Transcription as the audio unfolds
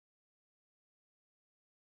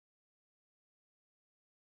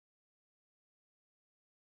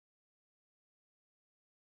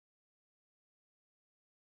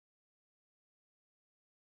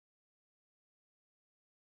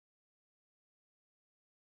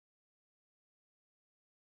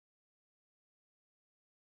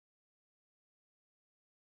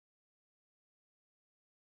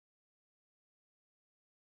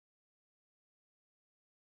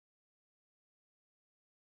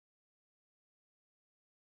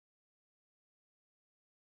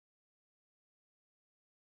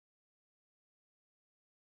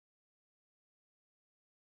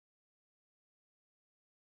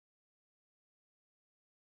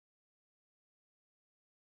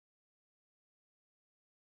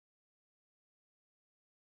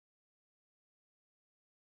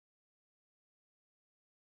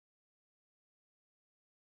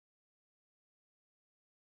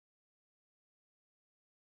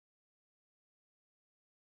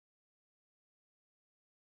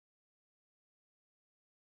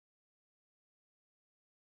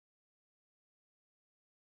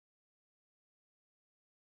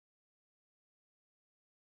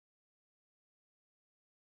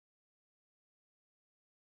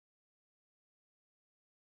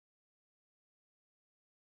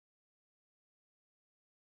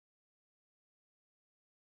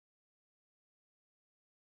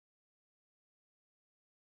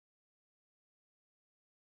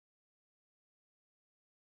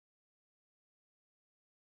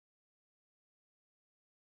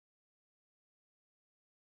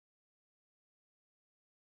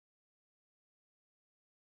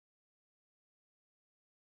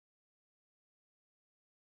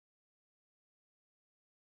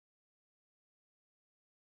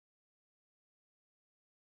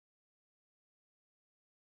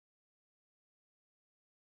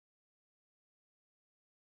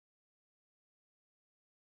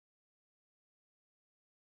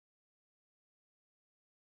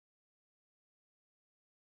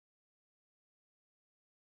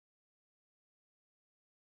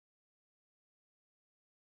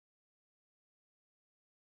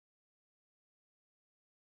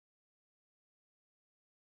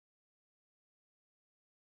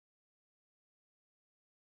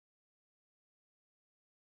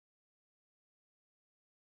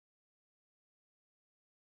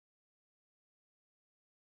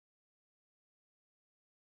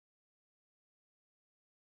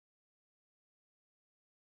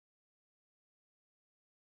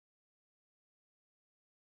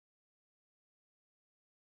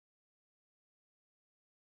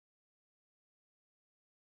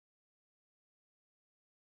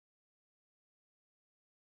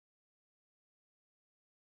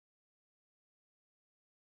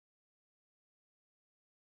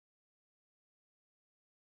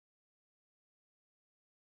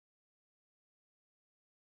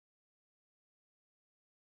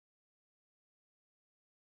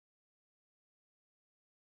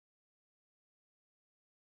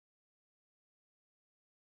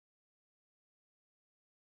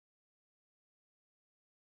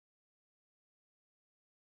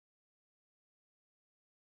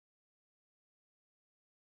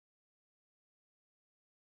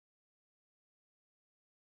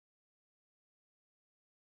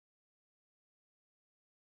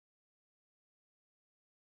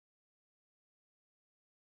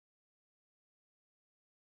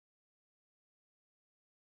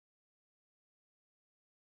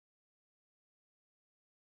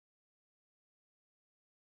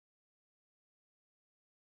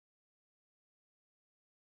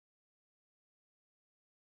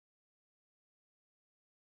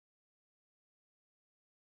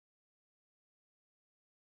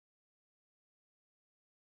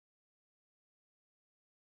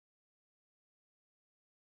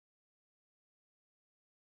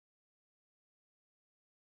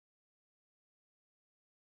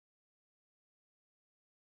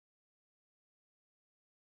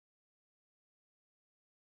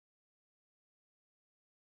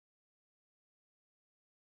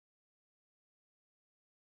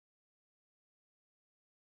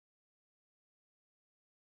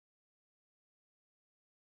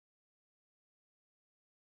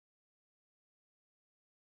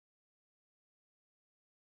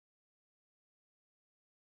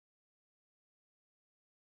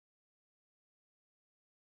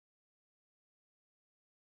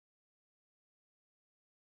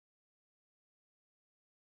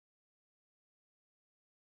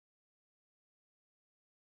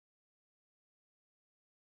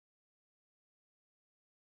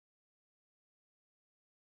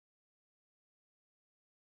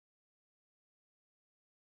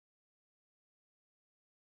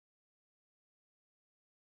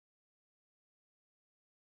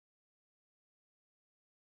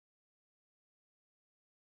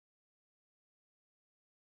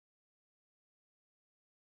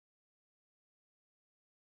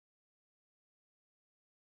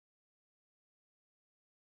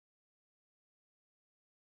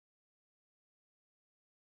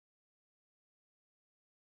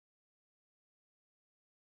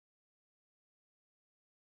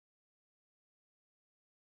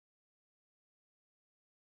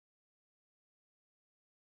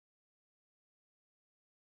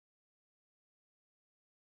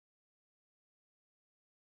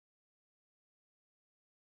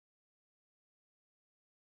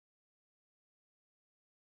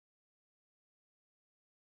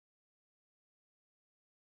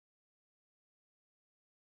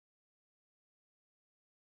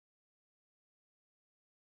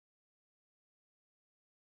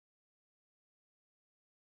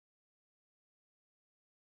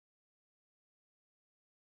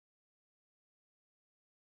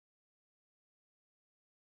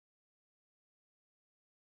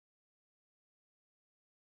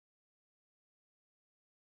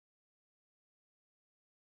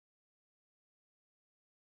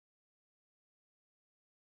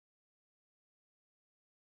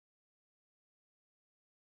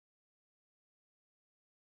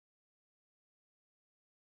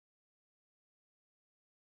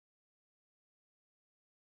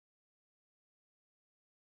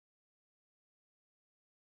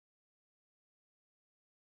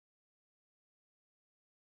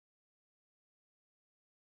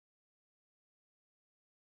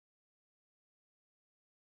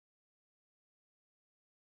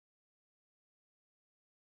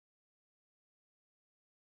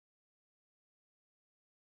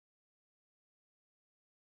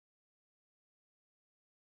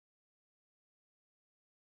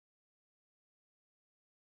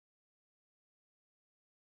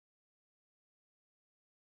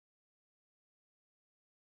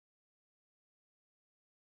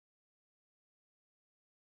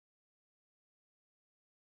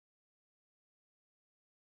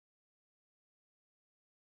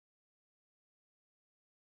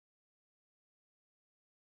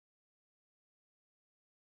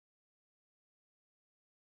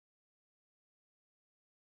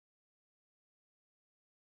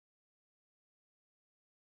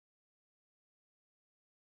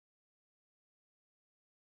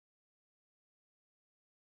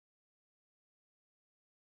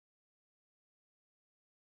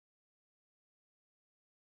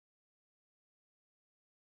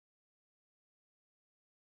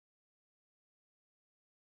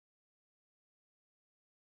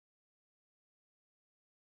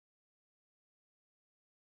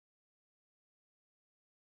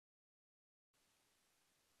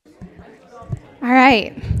All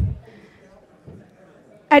right.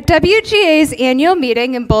 At WGA's annual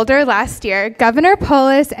meeting in Boulder last year, Governor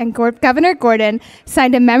Polis and Governor Gordon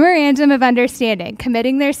signed a memorandum of understanding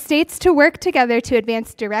committing their states to work together to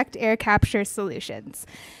advance direct air capture solutions.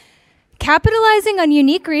 Capitalizing on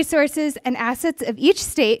unique resources and assets of each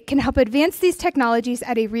state can help advance these technologies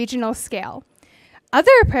at a regional scale.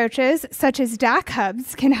 Other approaches, such as DAC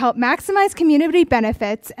hubs, can help maximize community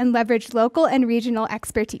benefits and leverage local and regional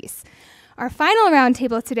expertise. Our final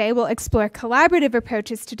roundtable today will explore collaborative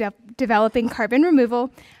approaches to developing carbon removal,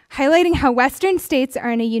 highlighting how Western states are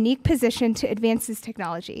in a unique position to advance this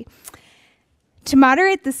technology. To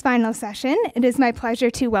moderate this final session, it is my pleasure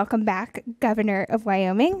to welcome back Governor of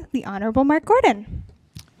Wyoming, the Honorable Mark Gordon.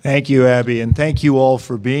 Thank you, Abby, and thank you all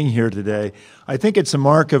for being here today. I think it's a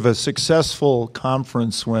mark of a successful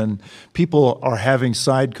conference when people are having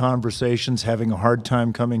side conversations, having a hard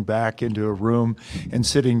time coming back into a room and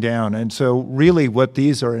sitting down. And so really what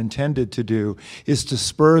these are intended to do is to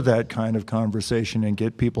spur that kind of conversation and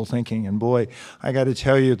get people thinking. And boy, I got to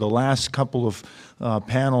tell you, the last couple of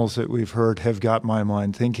panels that we've heard have got my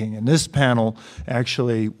mind thinking. And this panel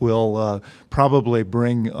actually will probably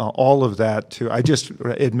bring all of that to, I just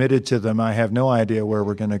admitted to them I have no idea where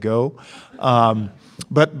we're going to go.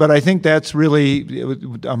 But I think that's really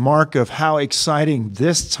a mark of how exciting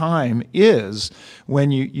this time is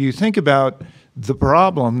when you think about the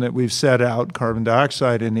problem that we've set out, carbon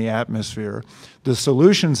dioxide in the atmosphere, the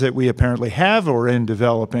solutions that we apparently have or in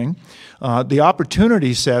developing, the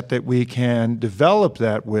opportunity set that we can develop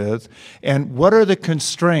that with, and what are the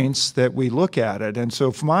constraints that we look at it. And so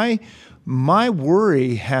if my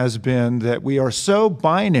worry has been that we are so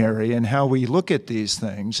binary in how we look at these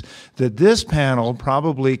things that this panel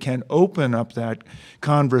probably can open up that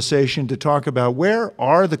conversation to talk about where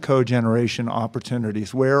are the cogeneration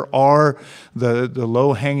opportunities, where are the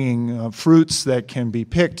low-hanging fruits that can be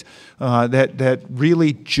picked that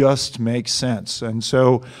really just make sense. And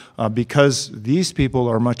so because these people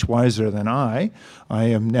are much wiser than I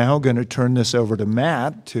am now going to turn this over to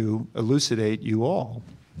Matt to elucidate you all.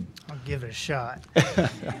 I'll give it a shot.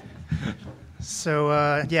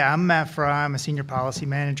 So, yeah, I'm Matt Fry. I'm a senior policy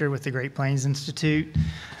manager with the Great Plains Institute.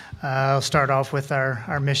 I'll start off with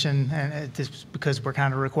our mission, and this because we're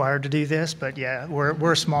kind of required to do this, but yeah,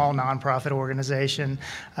 we're a small nonprofit organization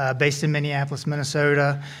based in Minneapolis,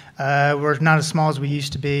 Minnesota. We're not as small as we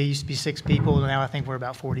used to be. Used to be 6 people, now I think we're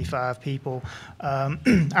about 45 people.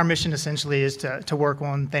 Our mission essentially is to work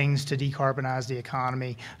on things to decarbonize the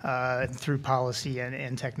economy through policy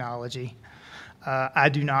and technology. I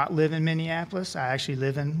do not live in Minneapolis. I actually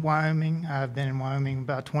live in Wyoming. I've been in Wyoming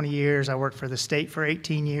about 20 years. I worked for the state for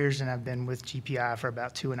 18 years, and I've been with GPI for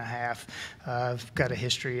about 2.5. I've got a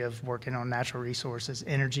history of working on natural resources,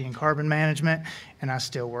 energy, and carbon management, and I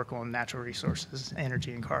still work on natural resources,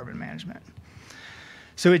 energy, and carbon management.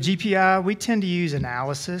 So at GPI, we tend to use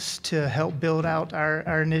analysis to help build out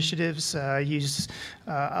our initiatives, use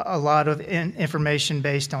a lot of information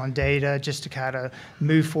based on data just to kind of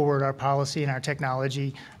move forward our policy and our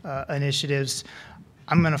technology initiatives.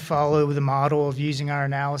 I'm going to follow the model of using our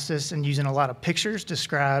analysis and using a lot of pictures to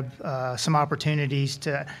describe some opportunities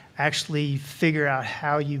to actually figure out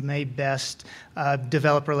how you may best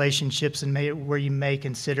develop relationships and where you may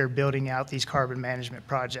consider building out these carbon management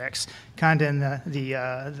projects, kind of in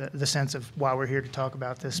the sense of why we're here to talk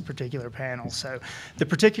about this particular panel. So the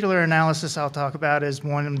particular analysis I'll talk about is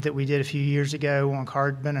one that we did a few years ago on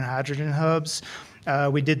carbon and hydrogen hubs.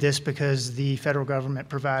 We did this because the federal government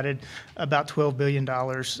provided about $12 billion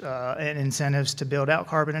in incentives to build out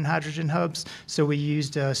carbon and hydrogen hubs. So we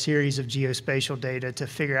used a series of geospatial data to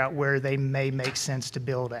figure out where they may make sense to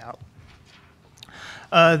build out.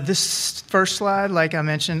 This first slide, like I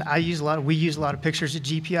mentioned, we use a lot of pictures at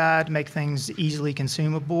GPI to make things easily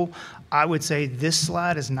consumable. I would say this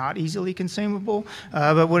slide is not easily consumable,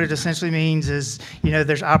 but what it essentially means is,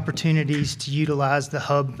 there's opportunities to utilize the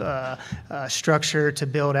hub structure to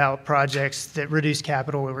build out projects that reduce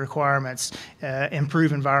capital requirements,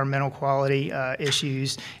 improve environmental quality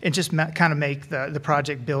issues, and just kind of make the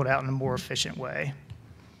project build out in a more efficient way.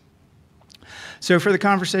 So for the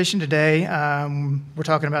conversation today, we're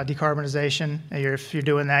talking about decarbonization. If you're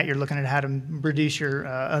doing that, you're looking at how to reduce your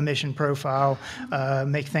emission profile,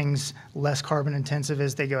 make things less carbon intensive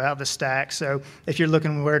as they go out the stack. So if you're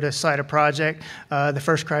looking where to site a project, the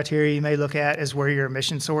first criteria you may look at is where your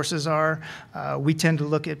emission sources are. We tend to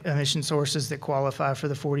look at emission sources that qualify for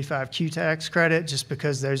the 45Q tax credit just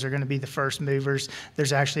because those are going to be the first movers.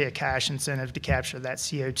 There's actually a cash incentive to capture that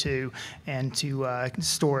CO2 and to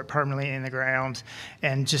store it permanently in the ground. ground.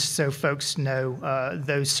 And just so folks know,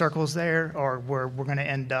 those circles there are where we're going to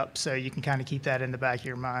end up. So you can kind of keep that in the back of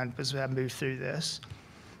your mind as I move through this.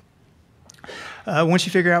 Once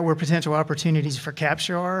you figure out where potential opportunities for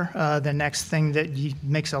capture are, the next thing that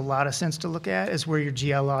makes a lot of sense to look at is where your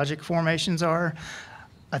geologic formations are.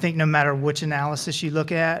 I think no matter which analysis you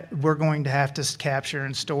look at, we're going to have to capture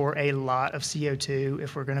and store a lot of CO2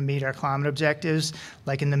 if we're going to meet our climate objectives,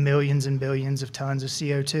 like in the millions and billions of tons of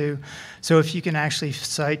CO2. So if you can actually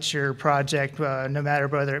site your project, no matter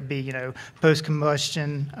whether it be,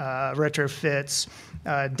 post-combustion, retrofits,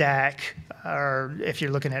 DAC, or if you're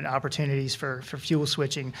looking at opportunities for fuel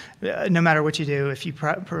switching, no matter what you do, if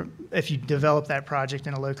you develop that project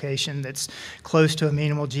in a location that's close to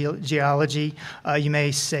amenable geology, you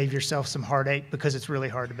may save yourself some heartache because it's really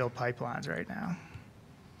hard to build pipelines right now.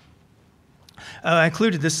 I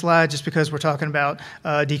included this slide just because we're talking about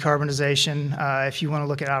decarbonization. If you want to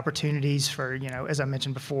look at opportunities for, as I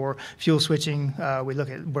mentioned before, fuel switching, we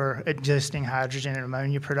look at where existing hydrogen and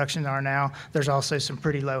ammonia production are now. There's also some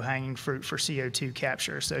pretty low-hanging fruit for CO2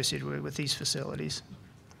 capture associated with these facilities.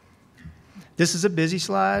 This is a busy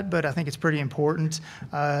slide, but I think it's pretty important.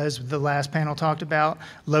 As the last panel talked about,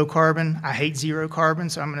 low carbon. I hate zero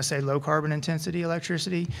carbon, so I'm going to say low carbon intensity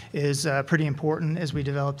electricity is pretty important as we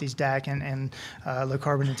develop these DAC and low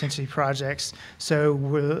carbon intensity projects. So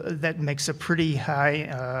that makes a pretty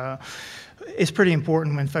high, it's pretty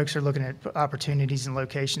important when folks are looking at opportunities and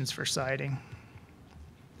locations for siting.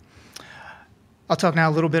 I'll talk now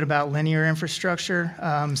a little bit about linear infrastructure.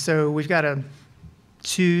 So we've got a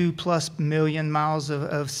 2+ million miles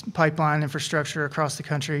of pipeline infrastructure across the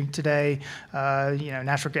country today.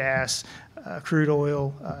 Natural gas, crude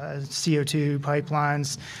oil, CO2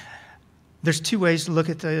 pipelines. There's two ways to look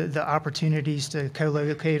at the opportunities to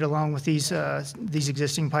co-locate along with these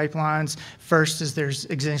existing pipelines. First is there's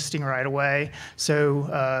existing right-of-way.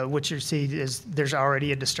 So what you see is there's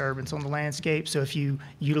already a disturbance on the landscape. So if you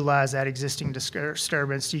utilize that existing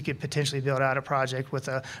disturbance, you could potentially build out a project with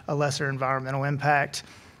a lesser environmental impact.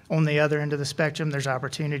 On the other end of the spectrum, there's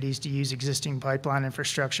opportunities to use existing pipeline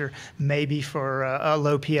infrastructure, maybe for a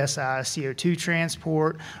low PSI CO2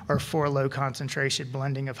 transport or for a low concentration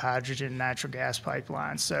blending of hydrogen and natural gas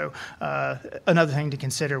pipelines. So another thing to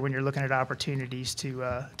consider when you're looking at opportunities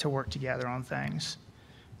to work together on things.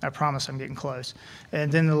 I promise I'm getting close.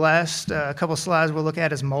 And then the last couple of slides we'll look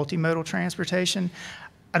at is multimodal transportation.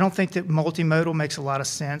 I don't think that multimodal makes a lot of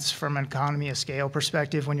sense from an economy of scale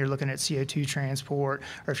perspective when you're looking at CO2 transport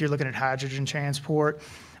or if you're looking at hydrogen transport.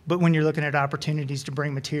 But when you're looking at opportunities to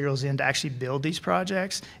bring materials in to actually build these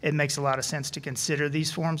projects, it makes a lot of sense to consider these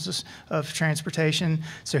forms of transportation.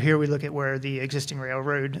 So here we look at where the existing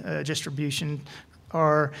railroad distribution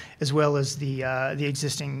are, as well as the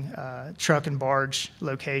existing truck and barge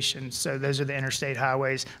locations. So those are the interstate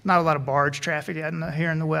highways. Not a lot of barge traffic here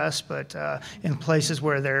in the West, but in places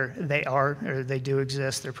where they do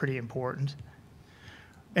exist, they're pretty important.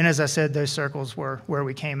 And as I said, those circles were where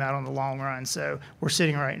we came out on the long run. So we're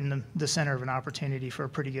sitting right in the center of an opportunity for a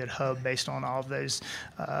pretty good hub based on all of those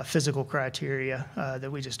physical criteria that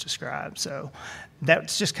we just described. So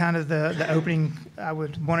that's just kind of the opening I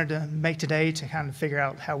wanted to make today to kind of figure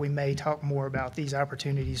out how we may talk more about these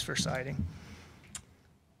opportunities for siting.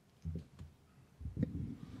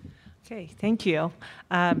 Okay, thank you.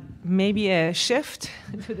 Maybe a shift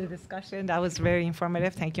to the discussion. That was very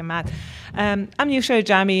informative. Thank you, Matt. I'm Newsha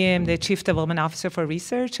Ajami. I'm the Chief Development Officer for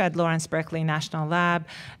Research at Lawrence Berkeley National Lab,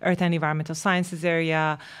 Earth and Environmental Sciences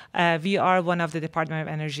area. We are one of the Department of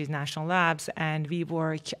Energy's national labs, and we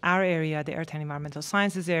work, our area, the Earth and Environmental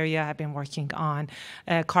Sciences area, have been working on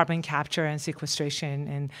carbon capture and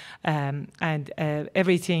sequestration and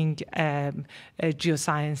everything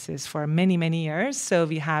geosciences for many, many years. So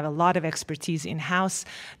we have a lot of expertise in-house.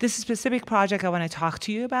 This specific project I want to talk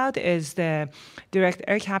to you about is the Direct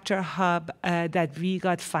Air Capture Hub that we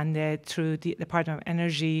got funded through the Department of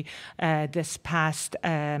Energy this past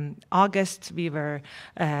August. We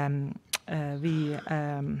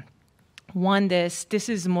won this. This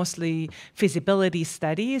is mostly feasibility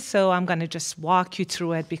studies, so I'm going to just walk you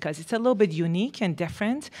through it because it's a little bit unique and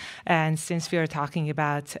different. And since we are talking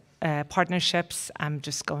about partnerships, I'm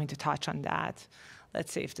just going to touch on that.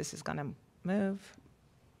 Let's see if this is going to move.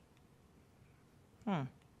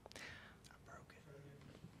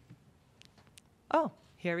 Oh,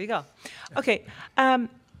 here we go. Okay. I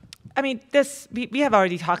mean, we have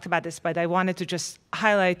already talked about this, but I wanted to just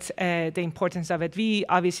highlight the importance of it. We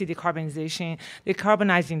obviously decarbonizing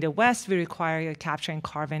the West, we require capturing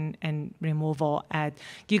carbon and removal at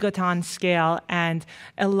gigaton scale, and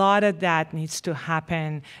a lot of that needs to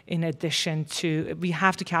happen in addition to, we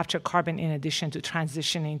have to capture carbon in addition to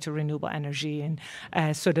transitioning to renewable energy and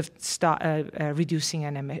sort of reducing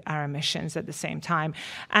our emissions at the same time.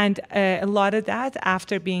 And a lot of that,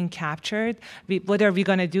 after being captured, what are we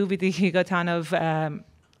going to do with the gigaton of,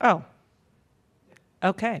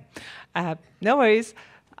 okay, no worries.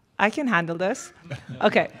 I can handle this.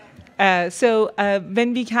 Okay. So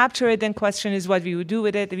when we capture it, then question is what we would do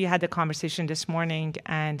with it. We had a conversation this morning,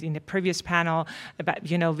 and in the previous panel about,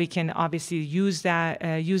 we can obviously use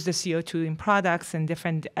that, use the CO2 in products and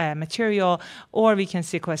different material, or we can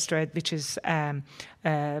sequester it, which is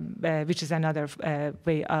another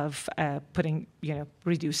way of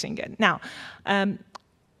reducing it. Now.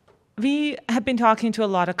 We have been talking to a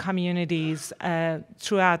lot of communities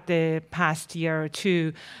throughout the past year or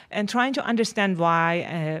two and trying to understand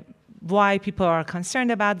why people are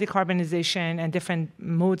concerned about decarbonization and different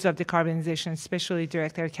modes of decarbonization, especially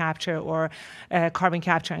direct air capture or carbon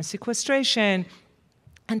capture and sequestration,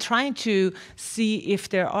 and trying to see if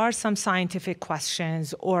there are some scientific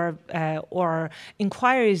questions or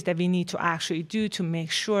inquiries that we need to actually do to make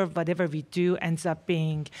sure whatever we do ends up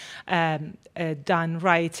being done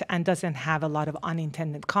right and doesn't have a lot of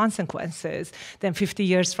unintended consequences. Then 50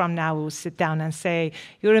 years from now, we'll sit down and say,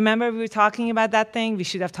 you remember we were talking about that thing? We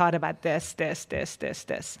should have thought about this.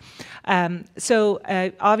 So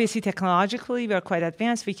obviously, technologically, we are quite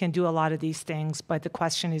advanced. We can do a lot of these things, but the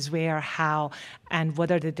question is where, how, and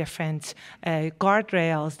what are the different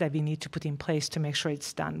guardrails that we need to put in place to make sure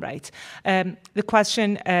it's done right. The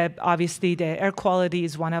question, obviously, the air quality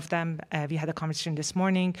is one of them. We had a conversation this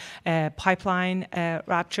morning, pipeline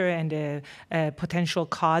rupture and the potential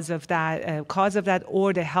cause of that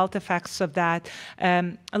or the health effects of that.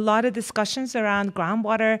 A lot of discussions around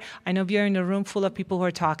groundwater. I know we are in a room full of people who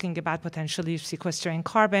are talking about potentially sequestering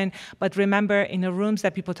carbon, but remember, in the rooms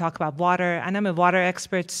that people talk about water, and I'm a water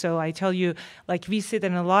expert, so I tell you, like, we sit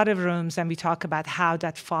in a lot of rooms and we talk about how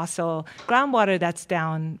that fossil groundwater that's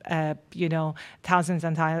down, thousands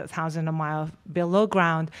and thousands of miles below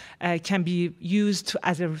ground can be used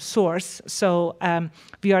as a source. So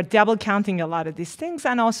we are double counting a lot of these things,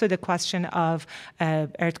 and also the question of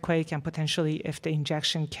earthquake and potentially if the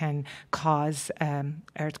injection can cause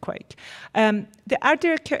earthquake. The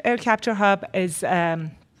Outdoor Air Capture Hub is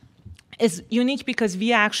unique because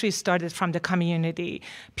we actually started from the community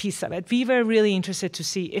piece of it. We were really interested to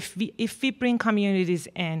see if we bring communities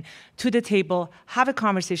in to the table, have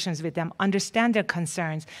conversations with them, understand their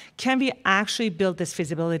concerns, can we actually build this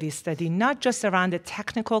feasibility study, not just around the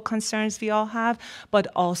technical concerns we all have, but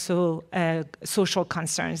also social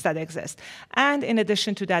concerns that exist. And in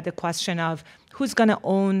addition to that, the question of who's going to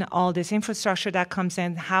own all this infrastructure that comes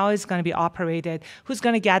in, how it's going to be operated, who's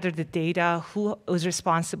going to gather the data, who is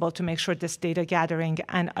responsible to make sure this data gathering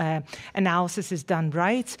and analysis is done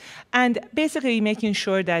right, and basically making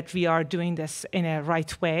sure that we are doing this in a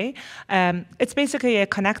right way. It's basically a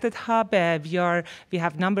connected hub. We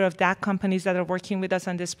have a number of DAC companies that are working with us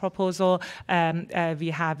on this proposal.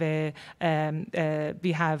 We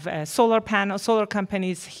have solar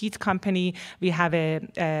companies, heat company. We have a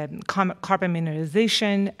carbon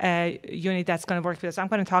mineralization unit that's going to work with us. I'm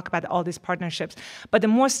going to talk about all these partnerships. But the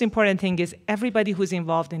most important thing is everybody who's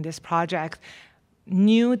involved in this project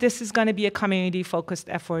knew this is going to be a community-focused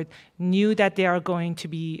effort, knew that they are going to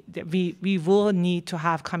be, we will need to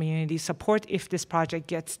have community support if this project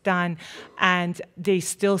gets done, and they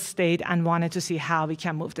still stayed and wanted to see how we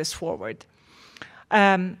can move this forward.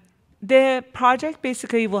 The project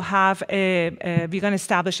basically will have we're going to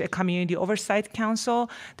establish a community oversight council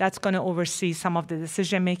that's going to oversee some of the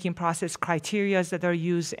decision-making process criteria that are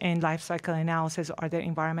used in life cycle analysis or their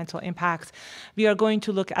environmental impacts. We are going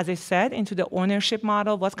to look, as I said, into the ownership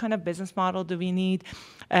model. What kind of business model do we need?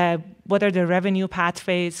 What are the revenue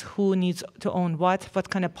pathways? Who needs to own what? What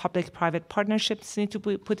kind of public-private partnerships need to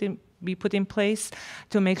be put in place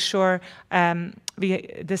to make sure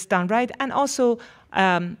this done right? And also,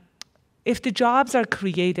 if the jobs are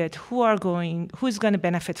created, who's going to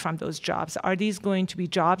benefit from those jobs? Are these going to be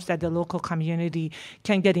jobs that the local community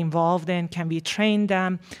can get involved in? Can we train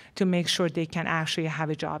them to make sure they can actually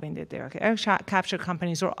have a job in the air capture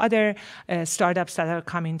companies or other startups that are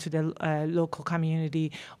coming to the local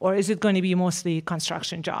community? Or is it going to be mostly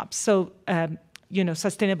construction jobs? So,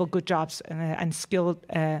 sustainable good jobs and skilled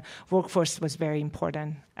workforce was very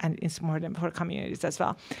important, and it's more important for communities as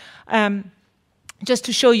well. Just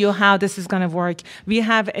to show you how this is going to work, we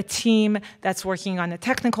have a team that's working on the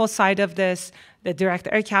technical side of this. the direct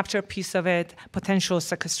air capture piece of it, potential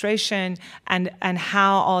sequestration, and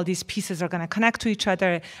how all these pieces are going to connect to each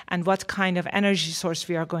other, and what kind of energy source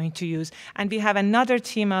we are going to use. And we have another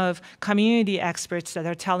team of community experts that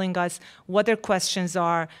are telling us what their questions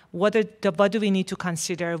are, what do we need to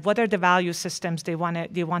consider, what are the value systems they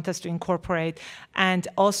want us to incorporate, and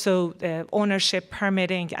also ownership,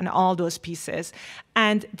 permitting, and all those pieces.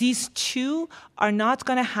 And these two are not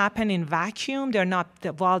going to happen in vacuum. They're not,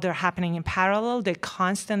 while they're happening in parallel, they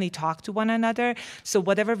constantly talk to one another. So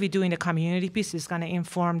whatever we do in the community piece is going to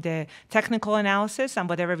inform the technical analysis, and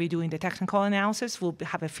whatever we do in the technical analysis will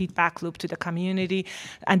have a feedback loop to the community.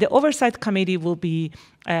 And the oversight committee would be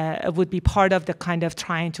part of the kind of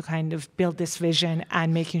trying to kind of build this vision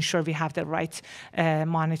and making sure we have the right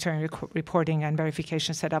monitoring, reporting, and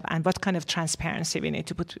verification set up, and what kind of transparency we need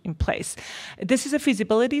to put in place. This is a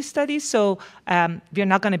feasibility study, so we're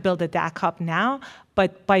not going to build a DAC up now,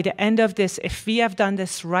 but by the end of this, if we have done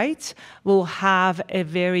this right, we'll have a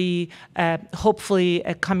very, hopefully,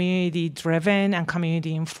 a community-driven and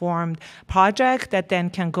community-informed project that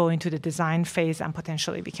then can go into the design phase, and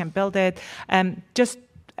potentially we can build it. Just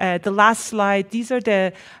the last slide, these are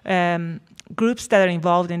the groups that are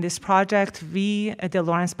involved in this project. We, the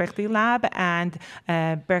Lawrence Berkeley Lab, and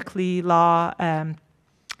Berkeley Law,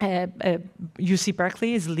 UC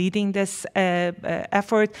Berkeley is leading this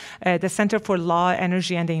effort. The Center for Law,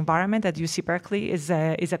 Energy, and the Environment at UC Berkeley is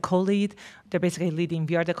a co-lead. They're basically leading.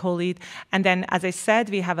 We are the co-lead. And then, as I said,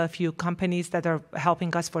 we have a few companies that are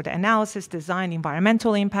helping us for the analysis, design,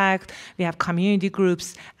 environmental impact. We have community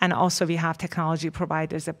groups, and also we have technology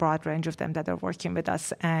providers, a broad range of them that are working with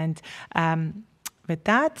us. And with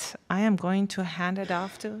that, I am going to hand it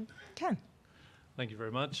off to Ken. Thank you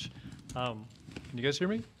very much. Can you guys hear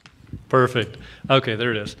me? Perfect. Okay,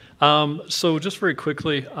 there it is. So just very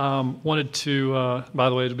quickly, wanted to, by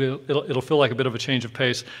the way, it'll feel like a bit of a change of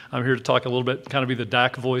pace. I'm here to talk a little bit, kind of be the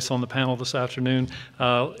DAC voice on the panel this afternoon.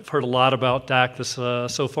 I've heard a lot about DAC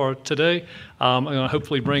so far today. I'm going to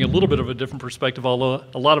hopefully bring a little bit of a different perspective, although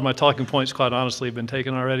a lot of my talking points, quite honestly, have been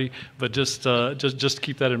taken already, but just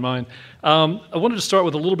keep that in mind. I wanted to start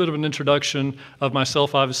with a little bit of an introduction of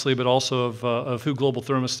myself, obviously, but also of who Global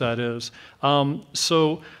Thermostat is.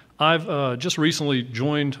 So I've just recently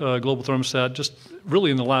joined Global Thermostat, just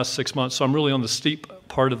really in the last 6 months, so I'm really on the steep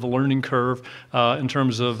part of the learning curve in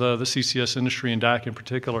terms of the CCS industry and DAC in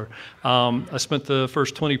particular. I spent the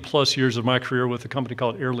first 20 plus years of my career with a company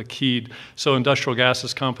called Air Liquide, so industrial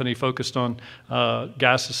gases company focused on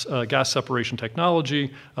gas separation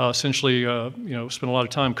technology. Essentially, spent a lot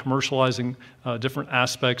of time commercializing different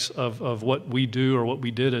aspects of what we do, or what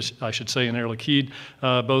we did, as I should say, in Air Liquide,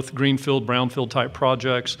 both greenfield, brownfield type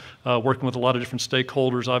projects, working with a lot of different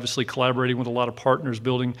stakeholders, obviously collaborating with a lot of partners,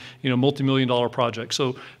 building multi-million-dollar projects.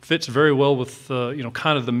 So fits very well with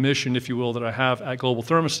kind of the mission, if you will, that I have at Global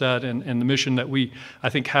Thermostat, and the mission that we, I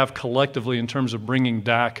think, have collectively in terms of bringing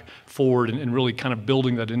DAC forward and really kind of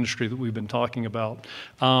building that industry that we've been talking about.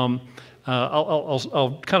 I'll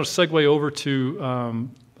kind of segue over to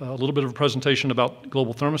a little bit of a presentation about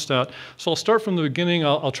Global Thermostat. So I'll start from the beginning.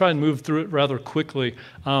 I'll try and move through it rather quickly.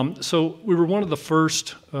 So we were one of the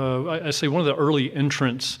first, I say one of the early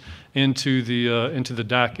entrants into the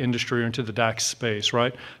DAC industry, or into the DAC space,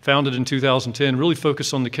 right? Founded in 2010, really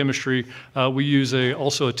focused on the chemistry. We use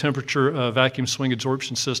also a temperature vacuum swing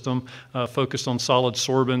adsorption system, focused on solid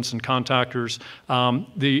sorbents and contactors.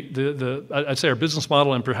 I'd say our business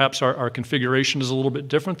model and perhaps our configuration is a little bit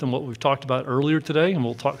different than what we've talked about earlier today, and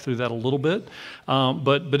we'll talk through that a little bit.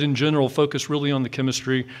 But in general, focus really on the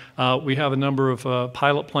chemistry. We have a number of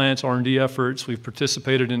pilot plants, R&D efforts. We've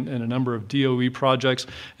participated in a number of DOE projects.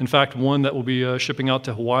 In fact, one that will be shipping out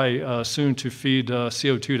to Hawaii soon to feed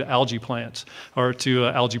CO2 to algae plants, or to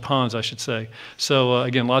algae ponds, I should say. So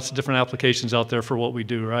again, lots of different applications out there for what we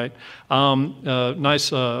do, right?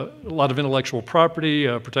 Nice, a lot of intellectual property,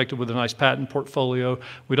 protected with a nice patent portfolio.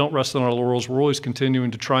 We don't rest on our laurels. We're always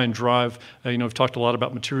continuing to try and drive, we've talked a lot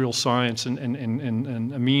about material science and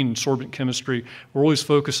amine and sorbent chemistry. We're always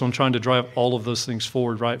focused on trying to drive all of those things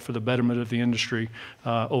forward, right, for the betterment of the industry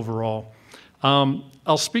overall.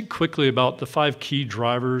 I'll speak quickly about the 5 key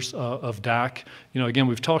drivers of DAC. Again,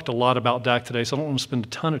 we've talked a lot about DAC today, so I don't want to spend a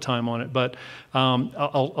ton of time on it, but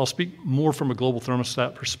I'll speak more from a Global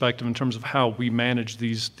Thermostat perspective in terms of how we manage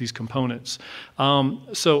these components.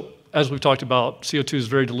 So as we've talked about, CO2 is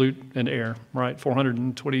very dilute in air, right?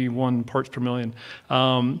 421 parts per million.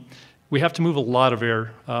 We have to move a lot of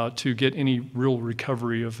air to get any real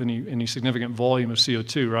recovery of any significant volume of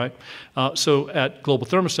CO2, right? So at Global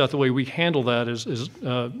Thermostat, the way we handle that is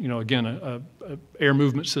again, air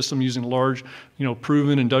movement system using large,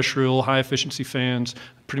 proven industrial high-efficiency fans,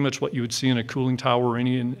 pretty much what you would see in a cooling tower or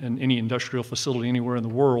in any industrial facility anywhere in the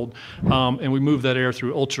world. And we move that air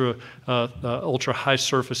through ultra high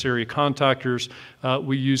surface area contactors.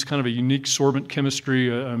 We use kind of a unique sorbent chemistry,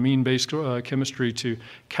 a amine-based chemistry to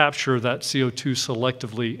capture that CO2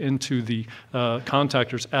 selectively into the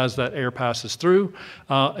contactors as that air passes through.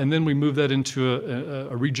 And then we move that into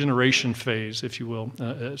a regeneration phase, if you will.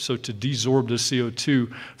 So to desorb the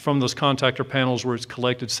CO2 from those contactor panels where it's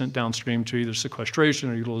collected, sent downstream to either sequestration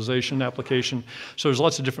or utilization application. So there's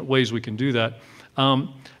lots of different ways we can do that.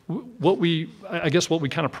 What we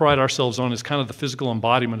kind of pride ourselves on is kind of the physical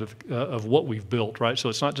embodiment of what we've built, right? So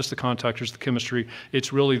it's not just the contactors, the chemistry.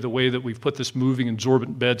 It's really the way that we've put this moving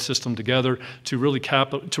absorbent bed system together to really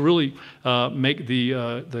make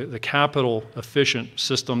the capital efficient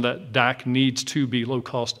system that DAC needs to be low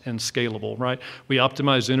cost and scalable, right? We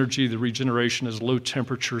optimize energy. The regeneration is low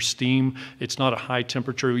temperature steam. It's not a high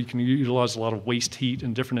temperature. We can utilize a lot of waste heat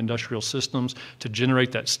in different industrial systems to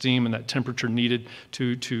generate that steam and that temperature needed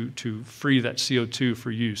to free that CO2 for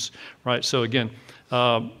use, right? So again,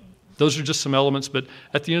 those are just some elements, but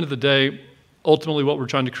at the end of the day, ultimately what we're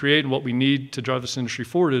trying to create and what we need to drive this industry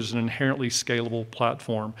forward is an inherently scalable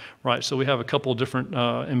platform, right? So we have a couple of different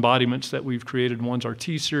embodiments that we've created. One's our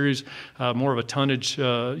T-Series, more of a tonnage,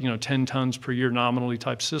 10 tons per year nominally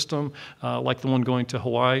type system, like the one going to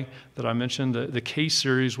Hawaii that I mentioned. The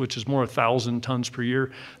K-Series, which is more 1,000 tons per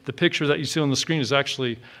year. The picture that you see on the screen is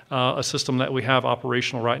actually a system that we have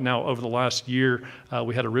operational right now. Over the last year,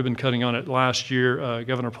 we had a ribbon cutting on it last year.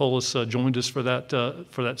 Governor Polis joined us for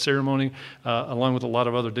that ceremony, along with a lot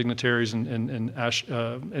of other dignitaries in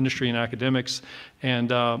industry and academics. And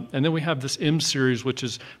then we have this M-Series, which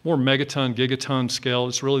is more megaton, gigaton scale.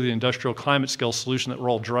 It's really the industrial climate scale solution that we're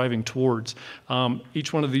all driving towards.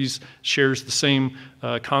 Each one of these shares the same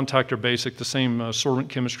contactor basic, the same sorbent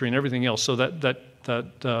chemistry and everything else. So that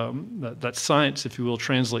science, if you will,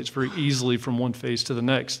 translates very easily from one phase to the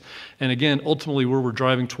next. And again, ultimately, where we're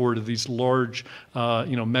driving toward are these large,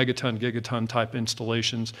 megaton, gigaton type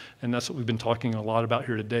installations, and that's what we've been talking a lot about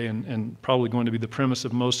here today, and probably going to be the premise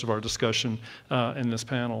of most of our discussion in this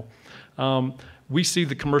panel. We see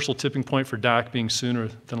the commercial tipping point for DAC being sooner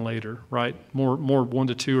than later, right? More 1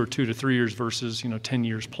 to 2 or 2 to 3 years versus 10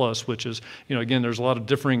 years plus, which is, again, there's a lot of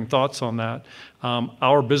differing thoughts on that.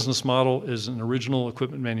 Our business model is an original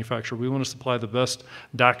equipment manufacturer. We want to supply the best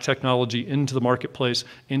DAC technology into the marketplace,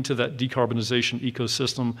 into that decarbonization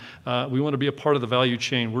ecosystem. We want to be a part of the value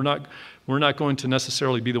chain. We're not going to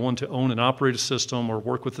necessarily be the one to own and operate a system or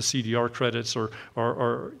work with the CDR credits or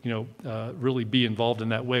really be involved in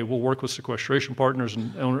that way. We'll work with sequestration partners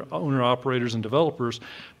and owner-operators and developers,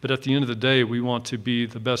 but at the end of the day, we want to be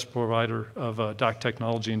the best provider of DAC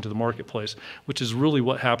technology into the marketplace, which is really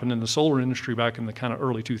what happened in the solar industry back in the kind of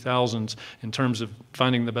early 2000s in terms of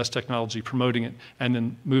finding the best technology, promoting it, and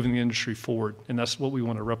then moving the industry forward, and that's what we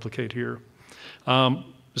want to replicate here.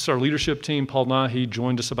 This is our leadership team. Paul Nahi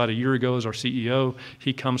joined us about a year ago as our CEO.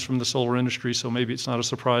 He comes from the solar industry, so maybe it's not a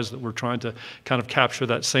surprise that we're trying to kind of capture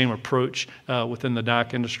that same approach within the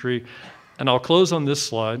DAC industry. And I'll close on this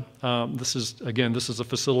slide. This is a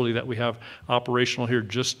facility that we have operational here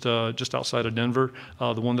just outside of Denver.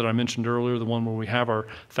 The one that I mentioned earlier, the one where we have our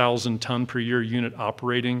 1,000-ton per year unit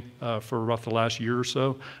operating for about the last year or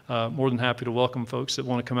so. More than happy to welcome folks that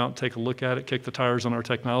want to come out and take a look at it, kick the tires on our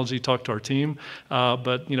technology, talk to our team.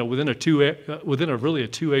 But within a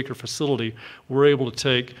 2-acre facility, we're able to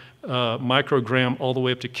take microgram all the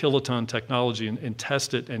way up to kiloton technology and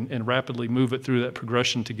test it and rapidly move it through that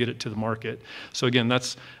progression to get it to the market. So again,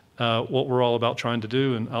 that's what we're all about trying to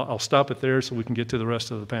do, and I'll stop it there so we can get to the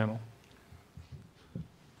rest of the panel.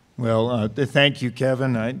 Well, thank you,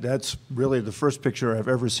 Kevin. That's really the first picture I've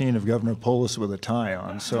ever seen of Governor Polis with a tie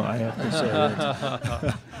on, so I have to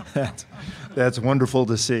say that's wonderful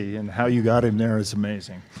to see, and how you got him there is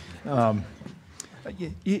amazing. I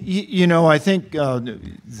think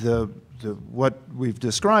what we've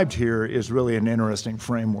described here is really an interesting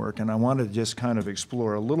framework, and I want to just kind of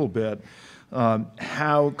explore a little bit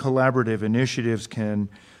how collaborative initiatives can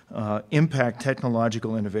impact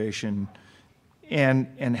technological innovation,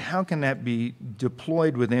 and how can that be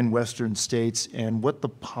deployed within Western states, and what the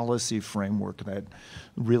policy framework that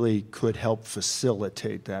really could help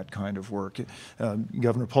facilitate that kind of work.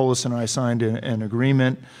 Governor Polis and I signed an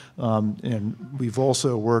agreement, and we've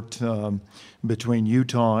also worked between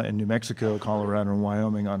Utah and New Mexico, Colorado, and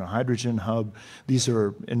Wyoming on a hydrogen hub. These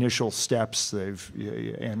are initial steps.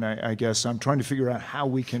 And I guess I'm trying to figure out how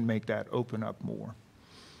we can make that open up more.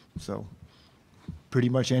 So. pretty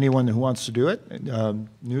much anyone who wants to do it.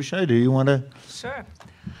 Newsha, do you want to? Sure.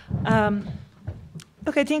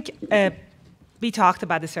 Look, I think we talked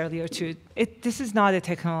about this earlier too. This is not a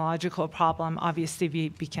technological problem. Obviously,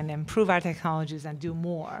 we can improve our technologies and do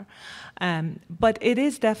more. But it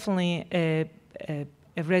is definitely a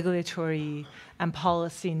regulatory and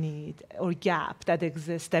policy need or gap that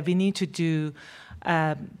exists that we need to do.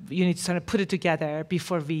 You need to sort of put it together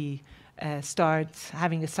before we start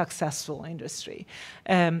having a successful industry.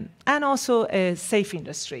 And also a safe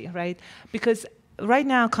industry, right? Because right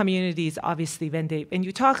now, communities, obviously, when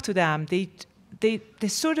you talk to them, they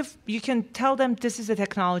sort of, you can tell them this is the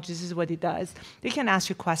technology, this is what it does. They can ask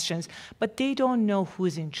you questions, but they don't know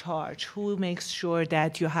who's in charge, who makes sure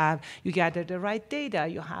that you gather the right data,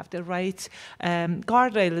 you have the right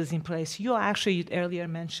guardrails in place. You actually earlier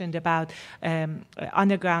mentioned about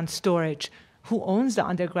underground storage. Who owns the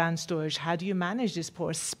underground storage? How do you manage this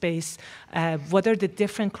pore space? What are the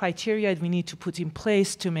different criteria we need to put in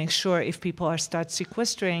place to make sure if people start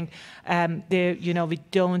sequestering, we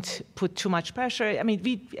don't put too much pressure? I mean,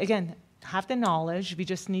 we, again, have the knowledge. We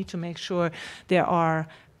just need to make sure there are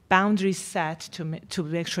boundaries set to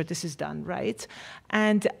make sure this is done right.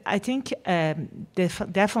 And I think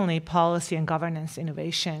definitely policy and governance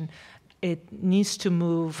innovation, it needs to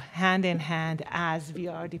move hand in hand as we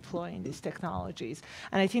are deploying these technologies.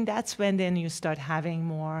 And I think that's when then you start having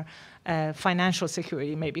more financial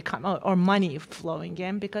security maybe come, or money flowing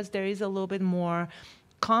in, because there is a little bit more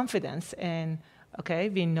confidence in, okay,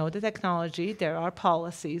 we know the technology, there are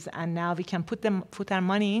policies, and now we can put our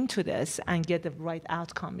money into this and get the right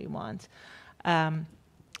outcome we want.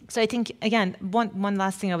 So I think, again, one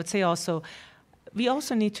last thing I would say also, we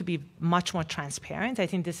also need to be much more transparent. I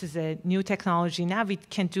think this is a new technology. Now we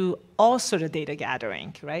can do all sort of data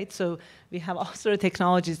gathering, right? So we have all sort of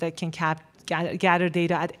technologies that can gather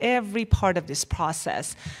data at every part of this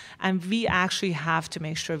process. And we actually have to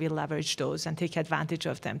make sure we leverage those and take advantage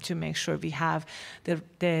of them to make sure we have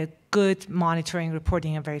the good monitoring,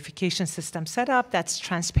 reporting, and verification system set up that's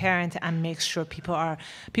transparent and makes sure people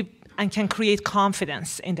and can create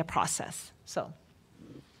confidence in the process. So.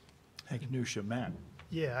 Thank you, Newsha. Matt.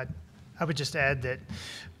 Yeah, I would just add that,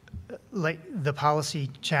 like the policy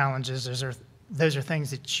challenges, those are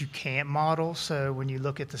things that you can't model. So when you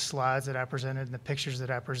look at the slides that I presented and the pictures that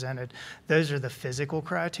I presented, those are the physical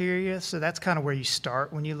criteria. So that's kind of where you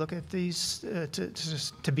start when you look at these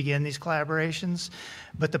to begin these collaborations.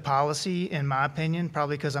 But the policy, in my opinion,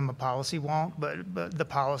 probably because I'm a policy wonk, but the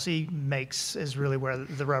policy is really where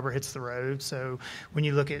the rubber hits the road. So when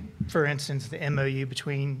you look at, for instance, the MOU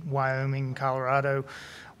between Wyoming and Colorado,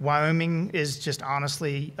 Wyoming is just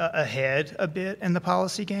honestly ahead a bit in the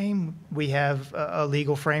policy game. We have a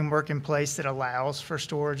legal framework in place that allows for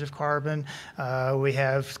storage of carbon. We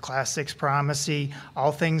have Class 6 primacy,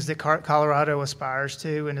 all things that Colorado aspires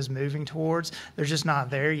to and is moving towards. They're just not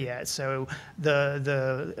there yet. So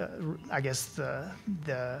I guess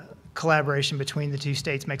the collaboration between the two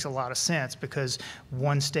states makes a lot of sense because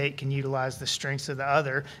one state can utilize the strengths of the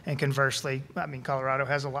other, and conversely, I mean, Colorado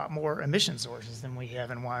has a lot more emission sources than we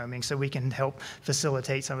have in Wyoming, so we can help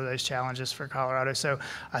facilitate some of those challenges for Colorado. So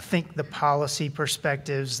I think the policy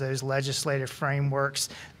perspectives, those legislative frameworks,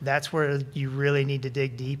 that's where you really need to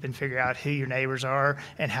dig deep and figure out who your neighbors are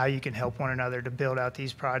and how you can help one another to build out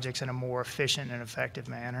these projects in a more efficient and effective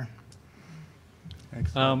manner.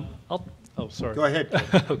 Excellent. Oh, sorry. Go ahead.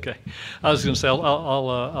 Okay. I was going to say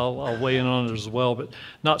I'll weigh in on it as well, but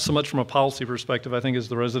not so much from a policy perspective. I think as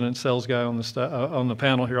the resident sales guy on the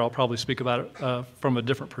panel here, I'll probably speak about it from a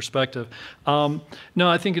different perspective. No,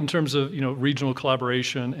 I think in terms of regional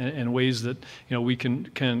collaboration and ways that we can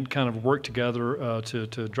kind of work together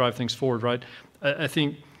to drive things forward. Right. I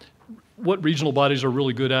think what regional bodies are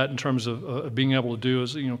really good at in terms of being able to do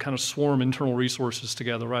is, kind of swarm internal resources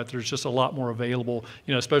together, right? There's just a lot more available,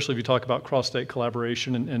 especially if you talk about cross-state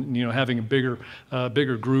collaboration and having a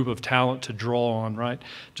bigger group of talent to draw on, right?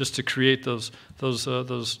 Just to create those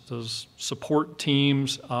support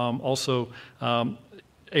teams, also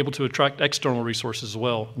able to attract external resources as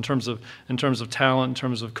well in terms of talent, in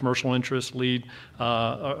terms of commercial interest, lead,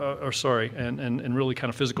 and really kind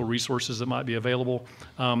of physical resources that might be available.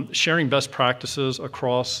 Sharing best practices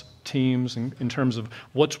across teams in terms of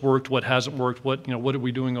what's worked, what hasn't worked, what are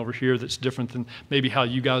we doing over here that's different than maybe how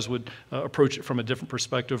you guys would approach it from a different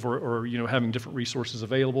perspective, or having different resources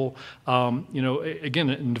available.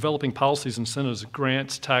 Again, in developing policies, incentives,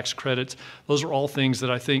 grants, tax credits, those are all things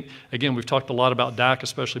that I think, again, we've talked a lot about DAC,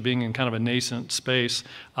 especially being in kind of a nascent space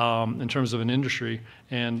in terms of an industry,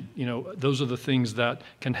 and those are the things that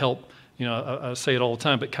can help I say it all the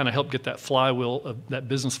time, but kind of help get that flywheel, that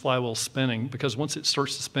business flywheel spinning, because once it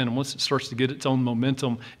starts to spin and once it starts to get its own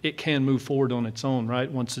momentum, it can move forward on its own, right?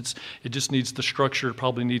 It just needs the structure,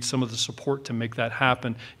 probably needs some of the support to make that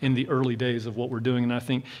happen in the early days of what we're doing. And I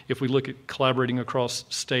think if we look at collaborating across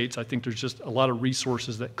states, I think there's just a lot of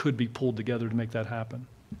resources that could be pulled together to make that happen.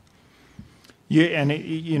 Yeah, and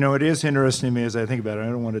it is interesting to me as I think about it. I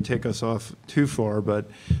don't want to take us off too far, but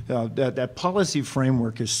that policy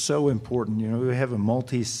framework is so important. We have a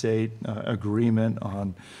multi-state agreement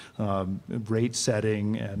on rate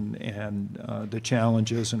setting and the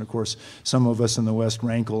challenges, and of course, some of us in the West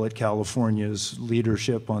rankle at California's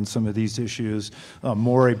leadership on some of these issues.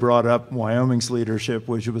 Maury brought up Wyoming's leadership,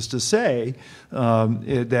 which was to say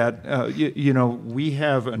that we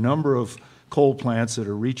have a number of coal plants that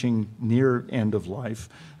are reaching near end of life.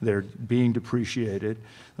 They're being depreciated.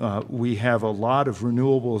 We have a lot of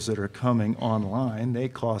renewables that are coming online. They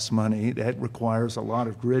cost money. That requires a lot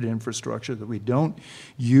of grid infrastructure that we don't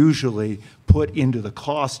usually put into the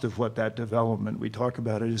cost of what that development. We talk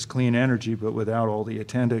about it as clean energy, but without all the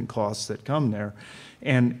attendant costs that come there.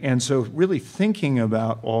 And so really thinking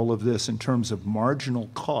about all of this in terms of marginal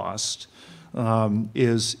cost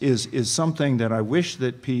is something that I wish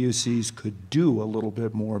that PUCs could do a little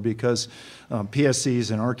bit more, because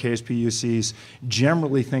PSCs, in our case PUCs,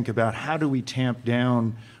 generally think about how do we tamp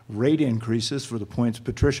down rate increases for the points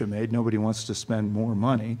Patricia made. Nobody wants to spend more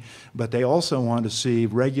money, but they also want to see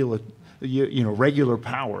regular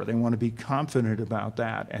power. They want to be confident about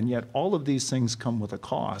that, and yet all of these things come with a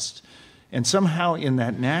cost. And somehow in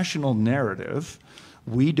that national narrative,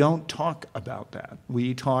 we don't talk about that.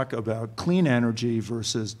 We talk about clean energy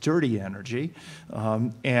versus dirty energy,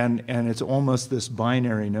 and it's almost this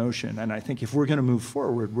binary notion. And I think if we're going to move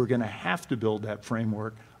forward, we're going to have to build that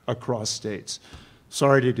framework across states.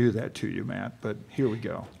 Sorry to do that to you, Matt, but here we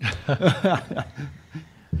go.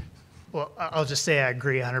 Well, I'll just say I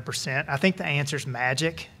agree 100%. I think the answer's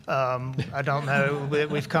magic. I don't know that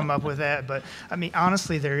we've come up with that, but I mean,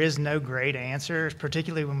 honestly, there is no great answer,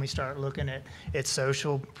 particularly when we start looking at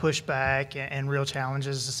social pushback and real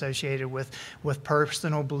challenges associated with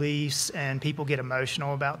personal beliefs, and people get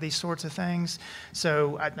emotional about these sorts of things.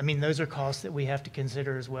 So, I mean, those are costs that we have to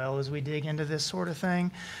consider as well as we dig into this sort of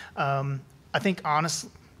thing. I think honestly,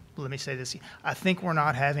 let me say this. I think we're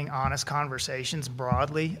not having honest conversations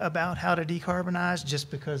broadly about how to decarbonize,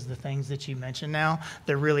 just because the things that you mentioned now,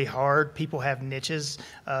 they're really hard. People have niches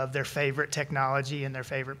of their favorite technology and their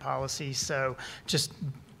favorite policies. So just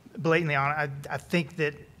blatantly honest, I think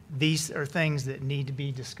that these are things that need to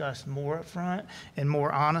be discussed more up front and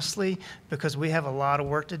more honestly, because we have a lot of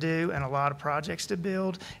work to do and a lot of projects to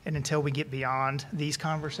build. And until we get beyond these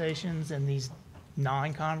conversations and these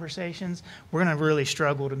non-conversations, we're going to really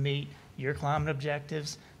struggle to meet your climate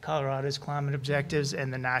objectives, Colorado's climate objectives,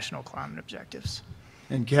 and the national climate objectives.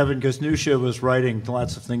 And Kevin, because Newsha was writing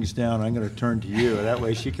lots of things down, I'm going to turn to you. That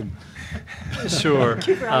way she can... Sure.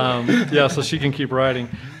 Yeah, so she can keep writing.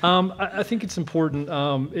 I think it's important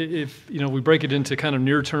if we break it into kind of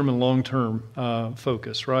near-term and long-term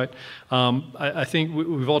focus, right? I think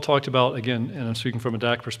we've all talked about, again, and I'm speaking from a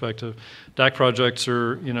DAC perspective, DAC projects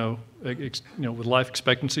are, with life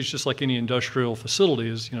expectancies, just like any industrial facility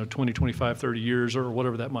is, 20, 25, 30 years or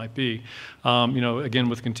whatever that might be. Again,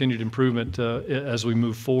 with continued improvement as we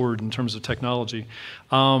move forward in terms of technology.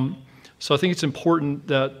 So I think it's important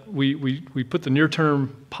that we put the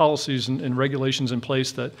near-term policies and regulations in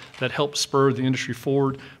place that help spur the industry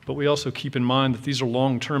forward, but we also keep in mind that these are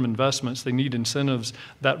long-term investments. They need incentives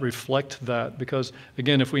that reflect that, because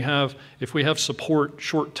again, if we have support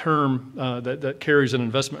short-term that carries an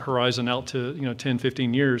investment horizon out to 10,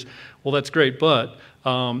 15 years, well, that's great, but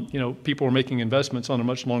people are making investments on a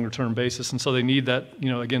much longer term basis, and so they need that,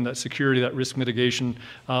 again, that security, that risk mitigation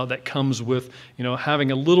that comes with,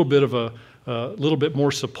 having a little bit of a little bit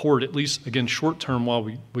more support, at least, again, short term, while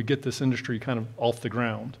we get this industry kind of off the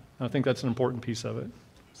ground. And I think that's an important piece of it.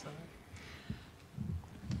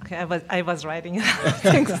 Okay, I was writing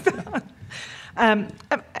things down. I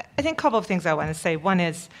think a couple of things I want to say. One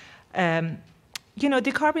is,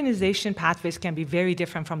 decarbonization pathways can be very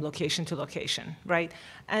different from location to location, right?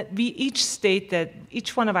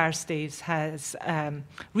 Each one of our states has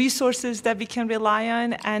resources that we can rely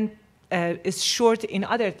on, and is short in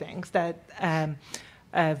other things that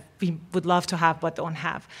we would love to have but don't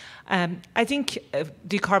have. I think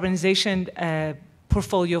decarbonization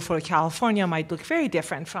portfolio for California might look very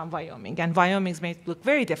different from Wyoming, and Wyoming's may look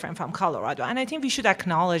very different from Colorado. And I think we should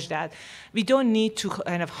acknowledge that we don't need to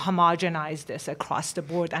kind of homogenize this across the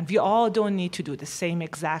board, and we all don't need to do the same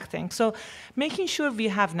exact thing. So making sure we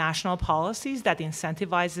have national policies that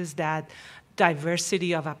incentivizes that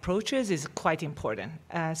diversity of approaches is quite important.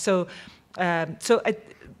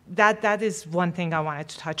 That is one thing I wanted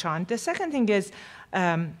to touch on. The second thing is,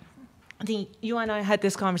 I think you and I had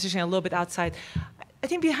this conversation a little bit outside. I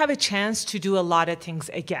think we have a chance to do a lot of things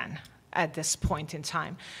again at this point in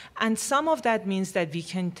time. And some of that means that we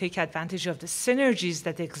can take advantage of the synergies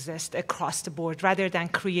that exist across the board rather than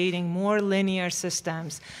creating more linear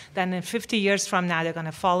systems. Then in 50 years from now, they're going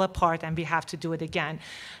to fall apart and we have to do it again.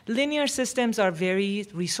 Linear systems are very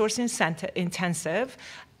resource intensive,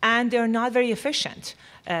 and they're not very efficient.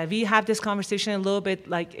 We have this conversation a little bit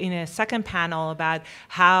like in a second panel about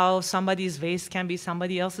how somebody's waste can be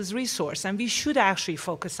somebody else's resource. And we should actually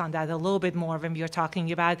focus on that a little bit more when we are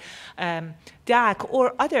talking about DAC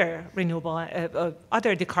or other renewable,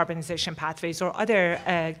 other decarbonization pathways or other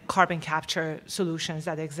carbon capture solutions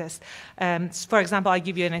that exist. For example, I'll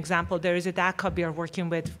give you an example. There is a DAC hub we are working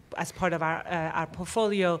with as part of our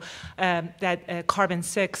portfolio that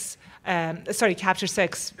Capture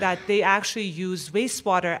 6, that they actually use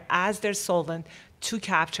wastewater as their solvent to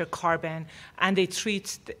capture carbon, and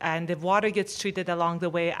the water gets treated along the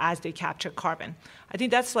way as they capture carbon. I think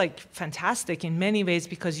that's like fantastic in many ways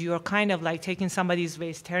because you are kind of like taking somebody's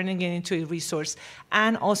waste, turning it into a resource,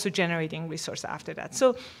 and also generating resource after that.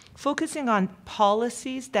 So focusing on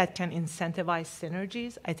policies that can incentivize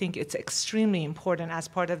synergies, I think it's extremely important as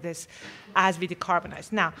part of this as we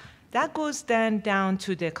decarbonize. Now, that goes then down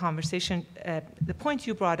to the conversation, the point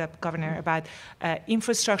you brought up, Governor, about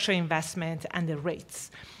infrastructure investment and the rates.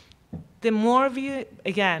 The more we,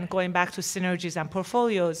 again, going back to synergies and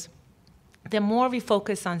portfolios, the more we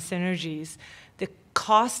focus on synergies, the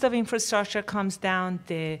cost of infrastructure comes down,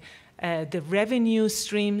 the revenue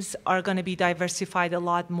streams are going to be diversified a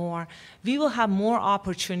lot more. We will have more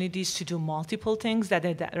opportunities to do multiple things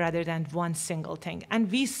rather than one single thing. And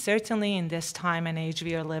we certainly, in this time and age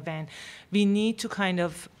we are living, we need to kind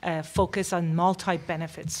of focus on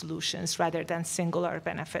multi-benefit solutions rather than singular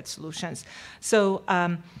benefit solutions. So,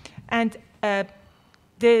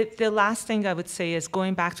 the last thing I would say is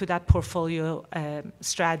going back to that portfolio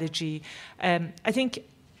strategy. I think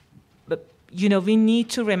we need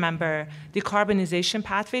to remember decarbonization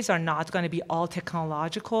pathways are not going to be all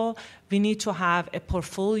technological. We need to have a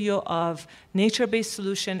portfolio of nature-based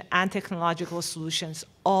solution and technological solutions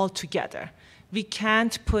all together. We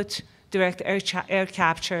can't put direct air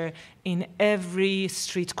capture in every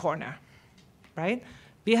street corner, right?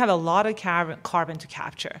 We have a lot of carbon to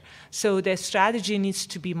capture. So the strategy needs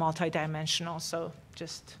to be multidimensional. So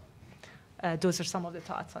just those are some of the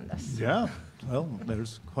thoughts on this. Yeah, well,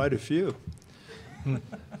 there's quite a few.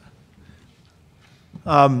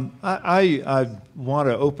 I want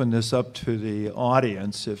to open this up to the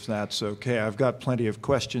audience, if that's okay. I've got plenty of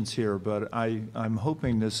questions here, but I'm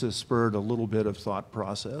hoping this has spurred a little bit of thought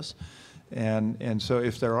process. And so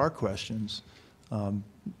if there are questions,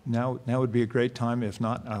 now would be a great time. If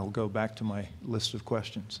not, I'll go back to my list of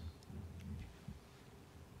questions.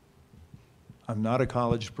 I'm not a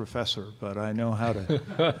college professor, but I know how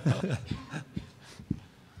to.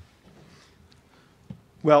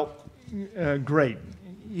 Well, great.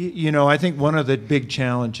 I think one of the big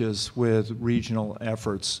challenges with regional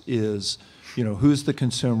efforts is, who's the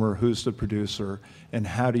consumer, who's the producer, and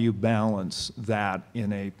how do you balance that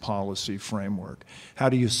in a policy framework? How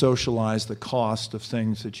do you socialize the cost of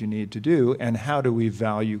things that you need to do, and how do we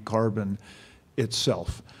value carbon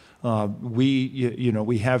itself?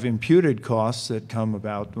 We have imputed costs that come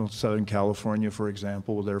about, Southern California, for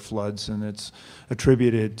example, with their floods, and it's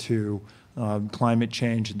attributed to climate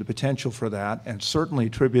change and the potential for that, and certainly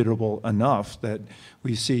attributable enough that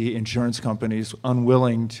we see insurance companies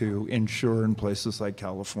unwilling to insure in places like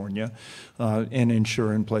California and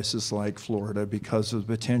insure in places like Florida because of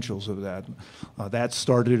the potentials of that. That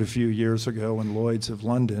started a few years ago when Lloyd's of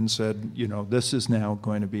London said, this is now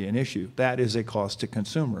going to be an issue. That is a cost to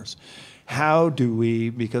consumers. How do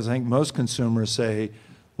we, because I think most consumers say,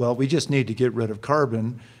 well, we just need to get rid of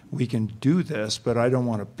carbon. We can do this, but I don't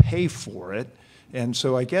want to pay for it. And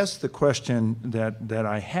so I guess the question that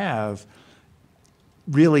I have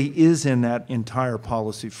really is in that entire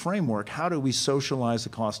policy framework. How do we socialize the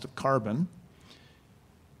cost of carbon?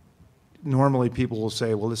 Normally people will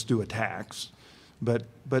say, well, let's do a tax. But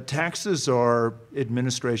taxes are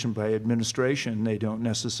administration by administration. They don't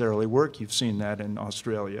necessarily work. You've seen that in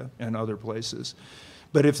Australia and other places.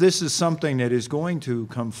 But if this is something that is going to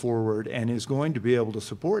come forward and is going to be able to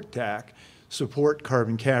support TAC, support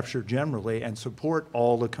carbon capture generally, and support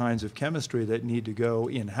all the kinds of chemistry that need to go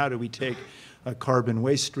in how do we take a carbon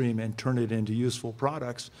waste stream and turn it into useful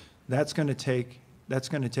products, that's going to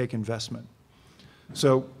take investment.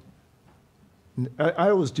 So I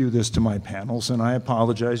always do this to my panels, and I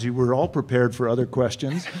apologize. You were all prepared for other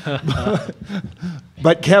questions.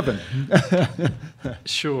 But Kevin.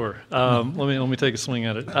 Sure. Let me take a swing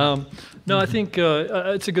at it. No, I think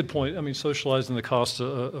it's a good point. I mean, socializing the cost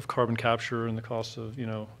of carbon capture and the cost of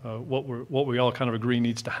what we all kind of agree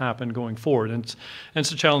needs to happen going forward, and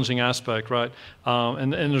it's a challenging aspect, right?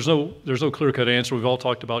 And there's no clear-cut answer. We've all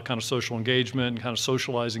talked about kind of social engagement and kind of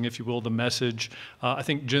socializing, if you will, the message. I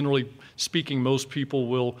think generally speaking, most people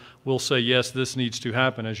will say yes, this needs to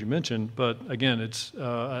happen, as you mentioned. But again, it's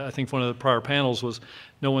I think one of the prior panels was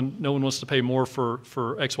no one wants to pay more for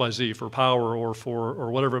XYZ, for power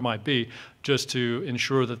or whatever it might be, just to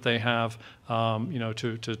ensure that they have,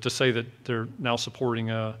 to say that they're now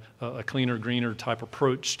supporting a cleaner, greener type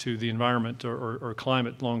approach to the environment or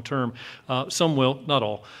climate long term. Some will, not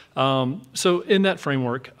all. So in that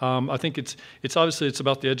framework, I think it's obviously it's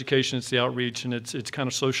about the education, it's the outreach, and it's kind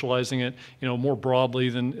of socializing it, more broadly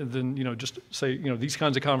than just say, these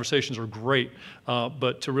kinds of conversations are great,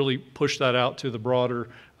 but to really push that out to the broader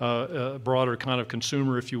kind of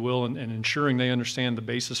consumer, if you will, and ensuring they understand the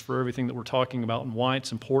basis for everything that we're talking about and why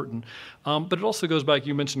it's important. But it also goes back,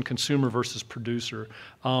 you mentioned consumer versus producer.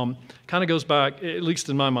 Kind of goes back, at least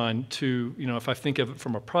in my mind, to, if I think of it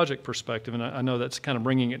from a project perspective, and I know that's kind of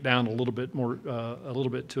bringing it down a little bit more, a little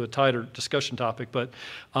bit to a tighter discussion topic, but,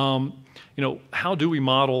 how do we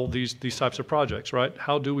model these types of projects, right?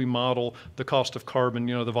 How do we model the cost of carbon,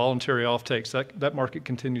 the voluntary offtakes? That market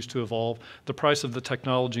continues to evolve. The price of the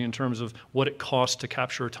technology in terms of what it costs to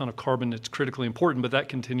capture a ton of carbon, it's critically important, but that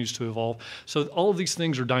continues to evolve. So all of these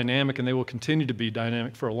things are dynamic, and they will continue to be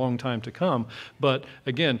dynamic for a long time to come. But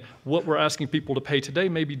again, what we're asking people to pay today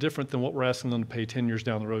may be different than what we're asking them to pay 10 years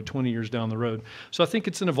down the road, 20 years down the road. So I think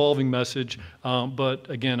it's an evolving message, but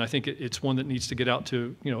again, I think it's one that needs to get out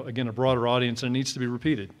to, again, a broader audience, and it needs to be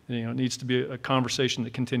repeated. It needs to be a conversation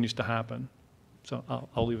that continues to happen. So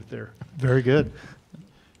I'll leave it there. Very good.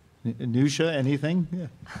 Newsha, anything?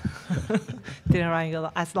 Yeah. Didn't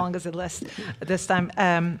write as long as the list this time.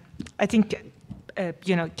 I think,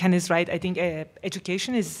 Ken is right. I think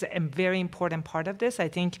education is a very important part of this. I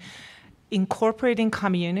think incorporating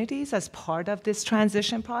communities as part of this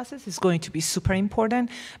transition process is going to be super important.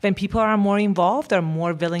 When people are more involved, they're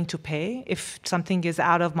more willing to pay. If something is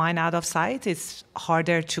out of mind, out of sight, it's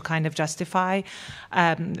harder to kind of justify.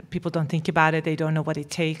 People don't think about it. They don't know what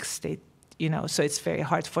it takes. So it's very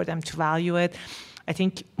hard for them to value it. I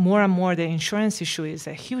think more and more the insurance issue is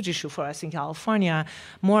a huge issue for us in California.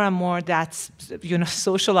 More and more that's,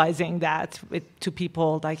 socializing that to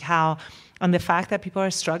people, like how, and the fact that people are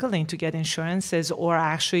struggling to get insurances, or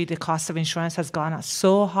actually the cost of insurance has gone up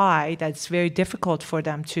so high that it's very difficult for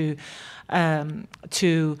them to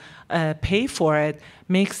pay for it,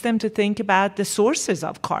 makes them to think about the sources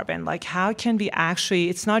of carbon. Like, how can we actually,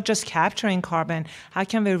 it's not just capturing carbon, how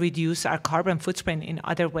can we reduce our carbon footprint in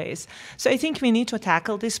other ways? So I think we need to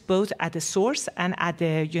tackle this both at the source and at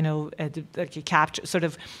the, the capture, sort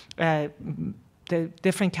of the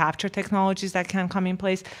different capture technologies that can come in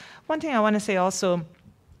place. One thing I want to say also,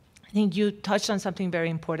 I think you touched on something very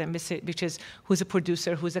important, which is who's a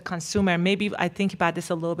producer, who's a consumer. Maybe I think about this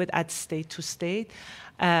a little bit at state to state.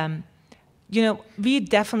 We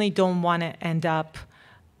definitely don't want to end up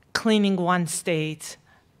cleaning one state,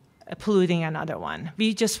 polluting another one.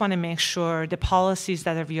 We just want to make sure the policies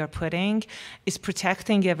that we are putting is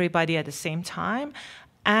protecting everybody at the same time.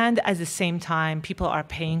 And at the same time, people are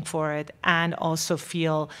paying for it and also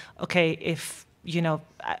feel, okay, if,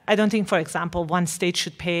 I don't think, for example, one state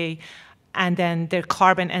should pay and then their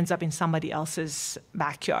carbon ends up in somebody else's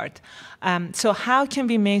backyard. So how can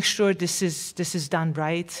we make sure this is done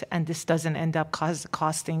right and this doesn't end up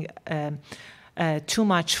costing too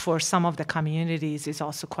much for some of the communities is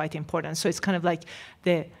also quite important. So it's kind of like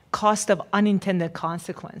the cost of unintended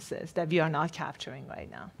consequences that we are not capturing right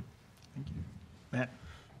now. Thank you. Matt?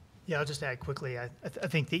 Yeah, I'll just add quickly. I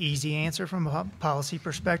think the easy answer from a policy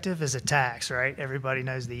perspective is a tax, right? Everybody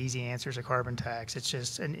knows the easy answer is a carbon tax. It's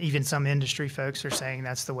just, and even some industry folks are saying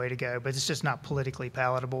that's the way to go, but it's just not politically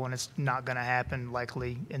palatable, and it's not going to happen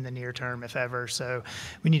likely in the near term, if ever. So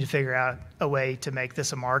we need to figure out a way to make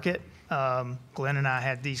this a market. Glenn and I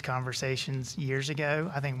had these conversations years ago.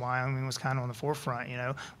 I think Wyoming was kind of on the forefront.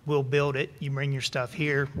 We'll build it. You bring your stuff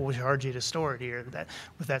here. We'll charge you to store it here.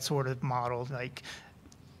 With that sort of model, like,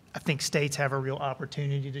 I think states have a real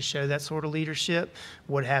opportunity to show that sort of leadership.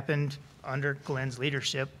 What happened under Glenn's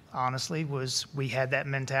leadership, honestly, was we had that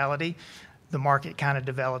mentality. The market kind of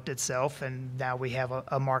developed itself, and now we have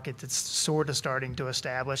a market that's sort of starting to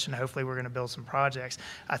establish, and hopefully we're going to build some projects.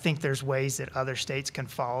 I think there's ways that other states can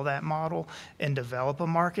follow that model and develop a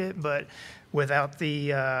market, but without the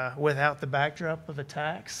backdrop of a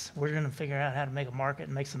tax, we're going to figure out how to make a market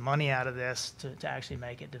and make some money out of this to actually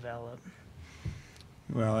make it develop.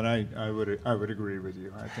 Well, and I would agree with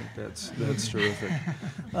you. I think that's terrific.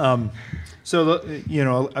 So you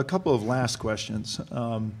know, a couple of last questions.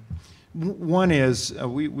 One is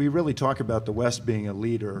we really talk about the West being a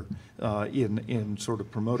leader in sort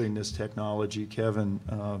of promoting this technology. Kevin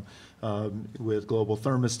with Global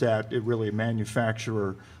Thermostat, really a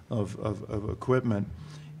manufacturer of equipment.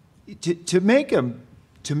 To make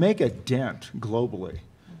a dent globally,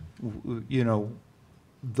 you know,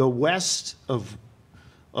 the West of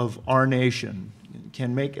our nation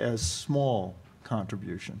can make a small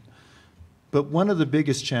contribution, but one of the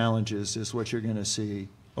biggest challenges is what you're going to see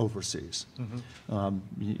overseas. Mm-hmm.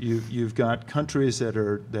 You've got countries that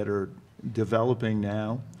are developing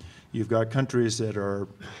now. You've got countries that are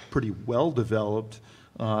pretty well developed,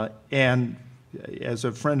 and as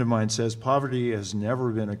a friend of mine says, poverty has never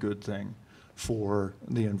been a good thing for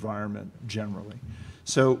the environment generally.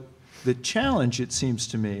 So the challenge, it seems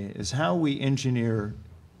to me, is how we engineer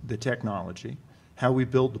the technology, how we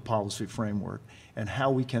build the policy framework, and how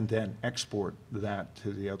we can then export that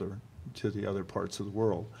to the other parts of the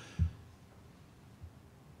world.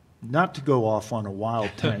 Not to go off on a wild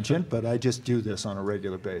tangent, but I just do this on a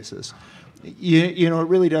regular basis. You know, it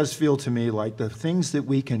really does feel to me like the things that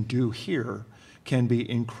we can do here can be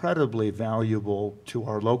incredibly valuable to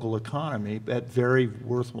our local economy, but very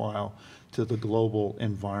worthwhile to the global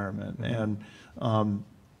environment. Mm-hmm. And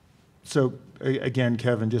so again,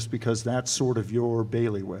 Kevin, just because that's sort of your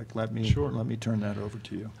bailiwick, let me turn that over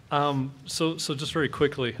to you. So just very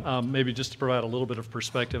quickly, maybe just to provide a little bit of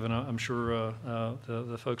perspective, and I'm sure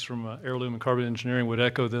the folks from Heirloom and Carbon Engineering would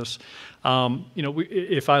echo this. You know,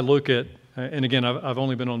 if I look at, and again, I've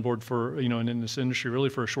only been on board for, you know, and in this industry really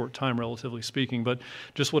for a short time, relatively speaking, but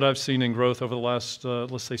just what I've seen in growth over the last,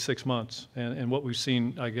 let's say 6 months, and what we've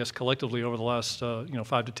seen, I guess, collectively over the last, you know,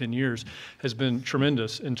 5 to 10 years has been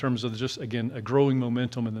tremendous in terms of just, again, a growing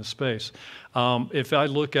momentum in this space. If I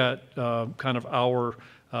look at kind of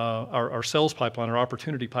our sales pipeline, our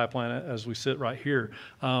opportunity pipeline as we sit right here,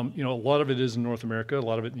 you know, a lot of it is in North America, a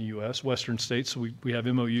lot of it in the U.S., Western states. So we have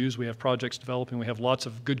MOUs, we have projects developing, we have lots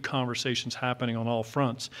of good conversations happening on all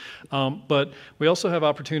fronts. But we also have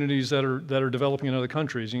opportunities that are developing in other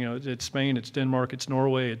countries. You know, it's Spain, it's Denmark, it's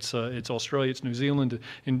Norway, it's Australia, it's New Zealand,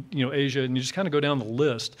 and you know, Asia, and you just kind of go down the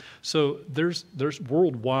list. So there's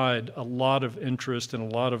worldwide a lot of interest and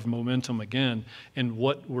a lot of momentum again in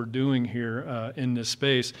what we're doing here in this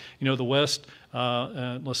space. You know, the West,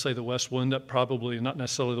 let's say the West will end up probably, not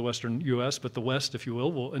necessarily the Western U.S., but the West, if you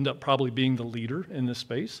will end up probably being the leader in this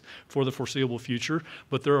space for the foreseeable future.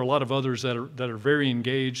 But there are a lot of others that are very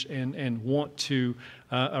engaged and want to,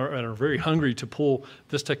 are very hungry to pull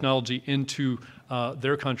this technology into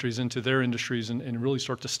their countries, into their industries, and really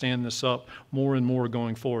start to stand this up more and more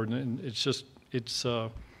going forward. And it's just,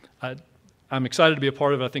 I'm excited to be a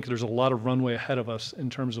part of it. I think there's a lot of runway ahead of us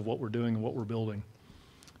in terms of what we're doing and what we're building.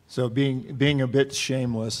 So being a bit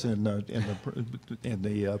shameless in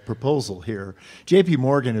the proposal here, J.P.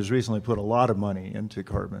 Morgan has recently put a lot of money into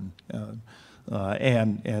carbon,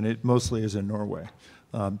 and it mostly is in Norway.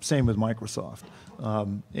 Same with Microsoft,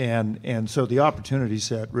 and so the opportunity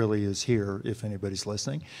set really is here if anybody's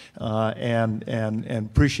listening, and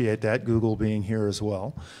appreciate that, Google being here as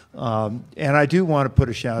well. And I do want to put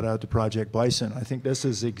a shout out to Project Bison. I think this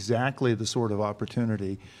is exactly the sort of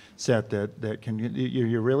opportunity set that can,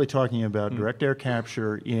 you're really talking about direct air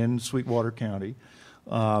capture in Sweetwater County,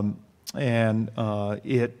 and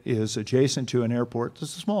it is adjacent to an airport.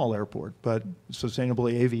 It's a small airport, but sustainable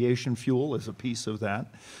aviation fuel is a piece of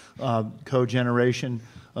that. Cogeneration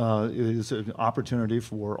is an opportunity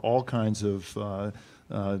for all kinds of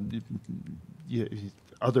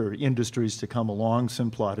other industries to come along.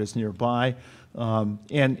 Simplot is nearby,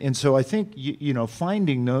 and so I think you know,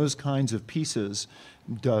 finding those kinds of pieces,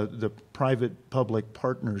 the private-public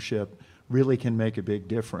partnership really can make a big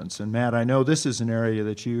difference. And Matt, I know this is an area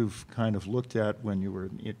that you've kind of looked at when you were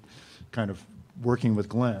kind of working with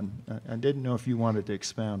Glenn. I didn't know if you wanted to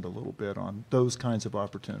expound a little bit on those kinds of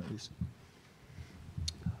opportunities.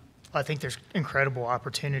 I think there's incredible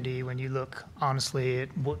opportunity when you look honestly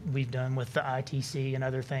at what we've done with the ITC and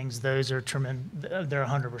other things. Those are tremendous. They're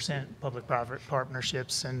 100% public-private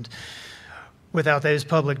partnerships, and without those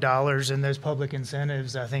public dollars and those public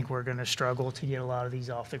incentives, I think we're going to struggle to get a lot of these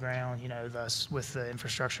off the ground, thus with the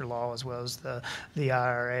infrastructure law as well as the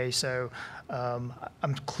IRA. So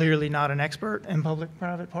I'm clearly not an expert in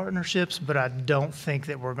public-private partnerships, but I don't think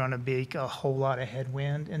that we're going to be a whole lot of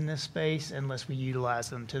headwind in this space unless we utilize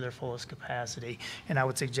them to their fullest capacity. And I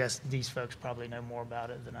would suggest these folks probably know more about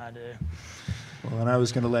it than I do. Well, and I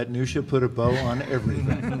was going to let Newsha put a bow on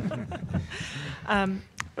everything.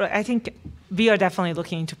 I think we are definitely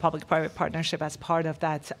looking into public-private partnership as part of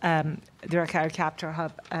that direct air capture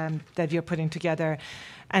hub that we are putting together.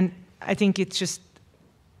 And I think it's just,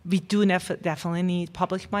 we do definitely need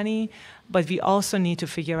public money, but we also need to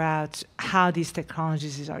figure out how these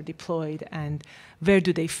technologies are deployed and where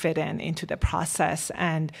do they fit into the process,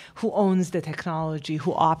 and who owns the technology,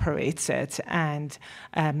 who operates it, and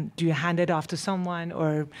do you hand it off to someone,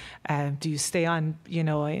 or do you stay on,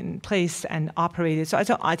 in place and operate it? So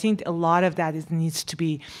I think a lot of that needs to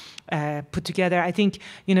be put together. I think,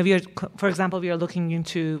 we are, for example, we are looking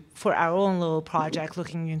into, for our own little project,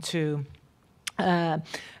 looking into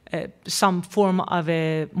some form of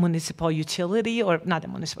a municipal utility, or not a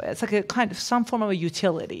municipal, it's like a kind of some form of a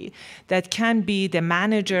utility that can be the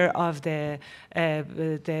manager of the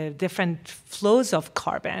different flows of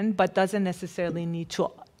carbon, but doesn't necessarily need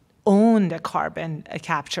to own the carbon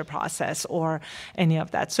capture process or any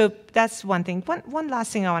of that. So that's one thing. One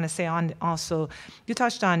last thing I want to say on also, you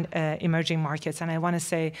touched on emerging markets, and I want to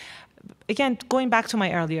say, again, going back to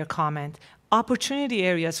my earlier comment, opportunity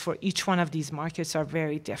areas for each one of these markets are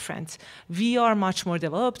very different. We are much more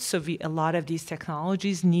developed, so a lot of these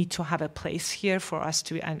technologies need to have a place here for us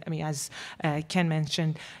to, I mean, as Ken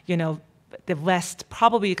mentioned, the West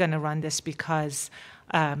probably going to run this because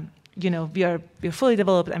we're fully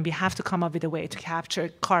developed, and we have to come up with a way to capture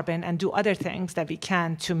carbon and do other things that we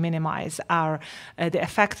can to minimize the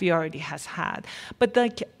effect we already has had. But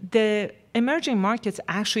the emerging markets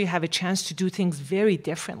actually have a chance to do things very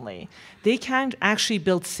differently. They can actually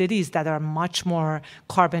build cities that are much more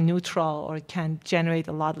carbon neutral, or can generate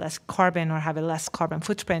a lot less carbon, or have a less carbon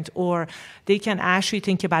footprint, or they can actually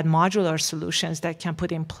think about modular solutions that can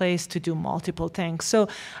put in place to do multiple things. So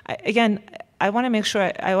again, I want to make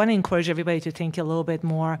sure, I want to encourage everybody to think a little bit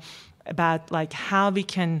more about how we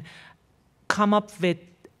can come up with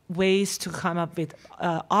ways to come up with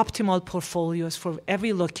optimal portfolios for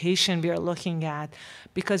every location we are looking at,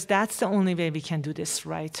 because that's the only way we can do this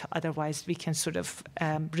right. Otherwise, we can sort of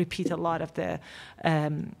repeat a lot of the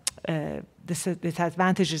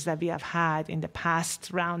disadvantages that we have had in the past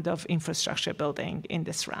round of infrastructure building in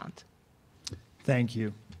this round. Thank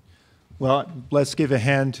you. Well, let's give a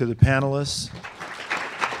hand to the panelists.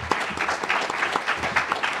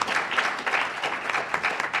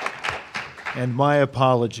 And my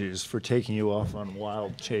apologies for taking you off on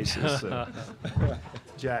wild chases.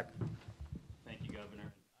 Jack. Thank you,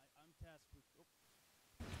 Governor.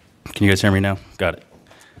 Can you guys hear me now? Got it.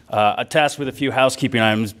 I'm tasked with a few housekeeping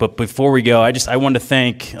items, but before we go, I wanted to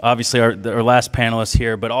thank, obviously, our last panelists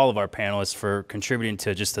here, but all of our panelists for contributing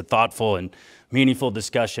to just a thoughtful and meaningful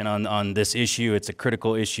discussion on this issue. It's a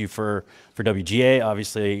critical issue for WGA,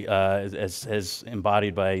 obviously, as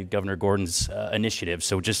embodied by Governor Gordon's initiative.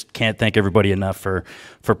 So just can't thank everybody enough for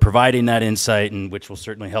providing that insight, and which will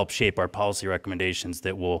certainly help shape our policy recommendations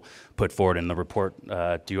that we'll put forward in the report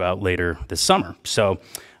due out later this summer. So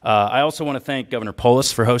I also want to thank Governor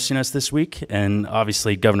Polis for hosting us this week, and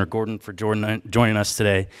obviously Governor Gordon for joining us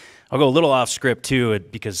today. I'll go a little off script too,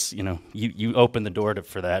 because you opened the door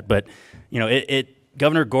for that. But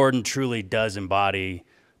Governor Gordon truly does embody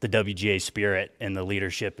the WGA spirit and the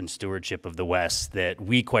leadership and stewardship of the West that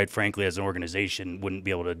we, quite frankly, as an organization, wouldn't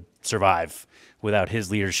be able to survive without his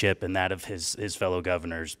leadership and that of his fellow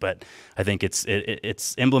governors. But I think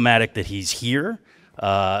it's emblematic that he's here.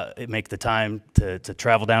 Make the time to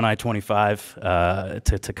travel down I-25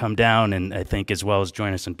 to come down, and I think as well as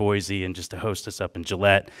join us in Boise and just to host us up in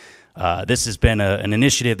Gillette. This has been an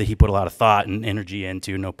initiative that he put a lot of thought and energy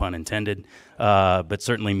into, no pun intended, but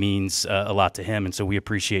certainly means a lot to him. And so we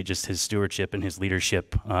appreciate just his stewardship and his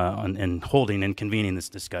leadership in holding and convening this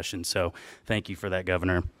discussion. So thank you for that,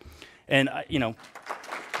 Governor. And,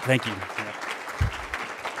 thank you.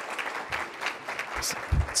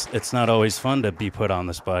 It's not always fun to be put on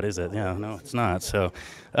the spot, is it? Yeah, no, it's not. So,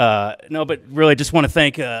 no, but really just want to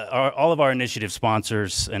thank all of our initiative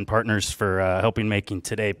sponsors and partners for helping making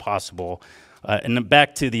today possible. And then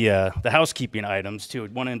back to the housekeeping items, too. I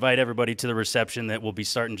want to invite everybody to the reception that will be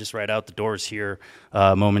starting just right out the doors here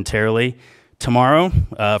momentarily. Tomorrow,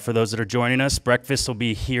 for those that are joining us, breakfast will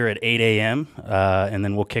be here at 8 a.m., and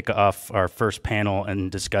then we'll kick off our first panel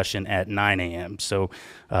and discussion at 9 a.m. So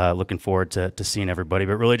looking forward to seeing everybody.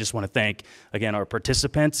 But really just want to thank, again, our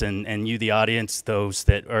participants and you, the audience, those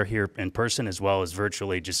that are here in person as well as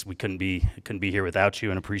virtually. Just we couldn't be here without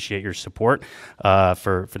you, and appreciate your support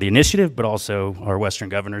for the initiative, but also our Western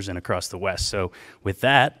governors and across the West. So with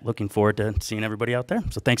that, looking forward to seeing everybody out there.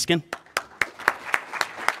 So thanks again.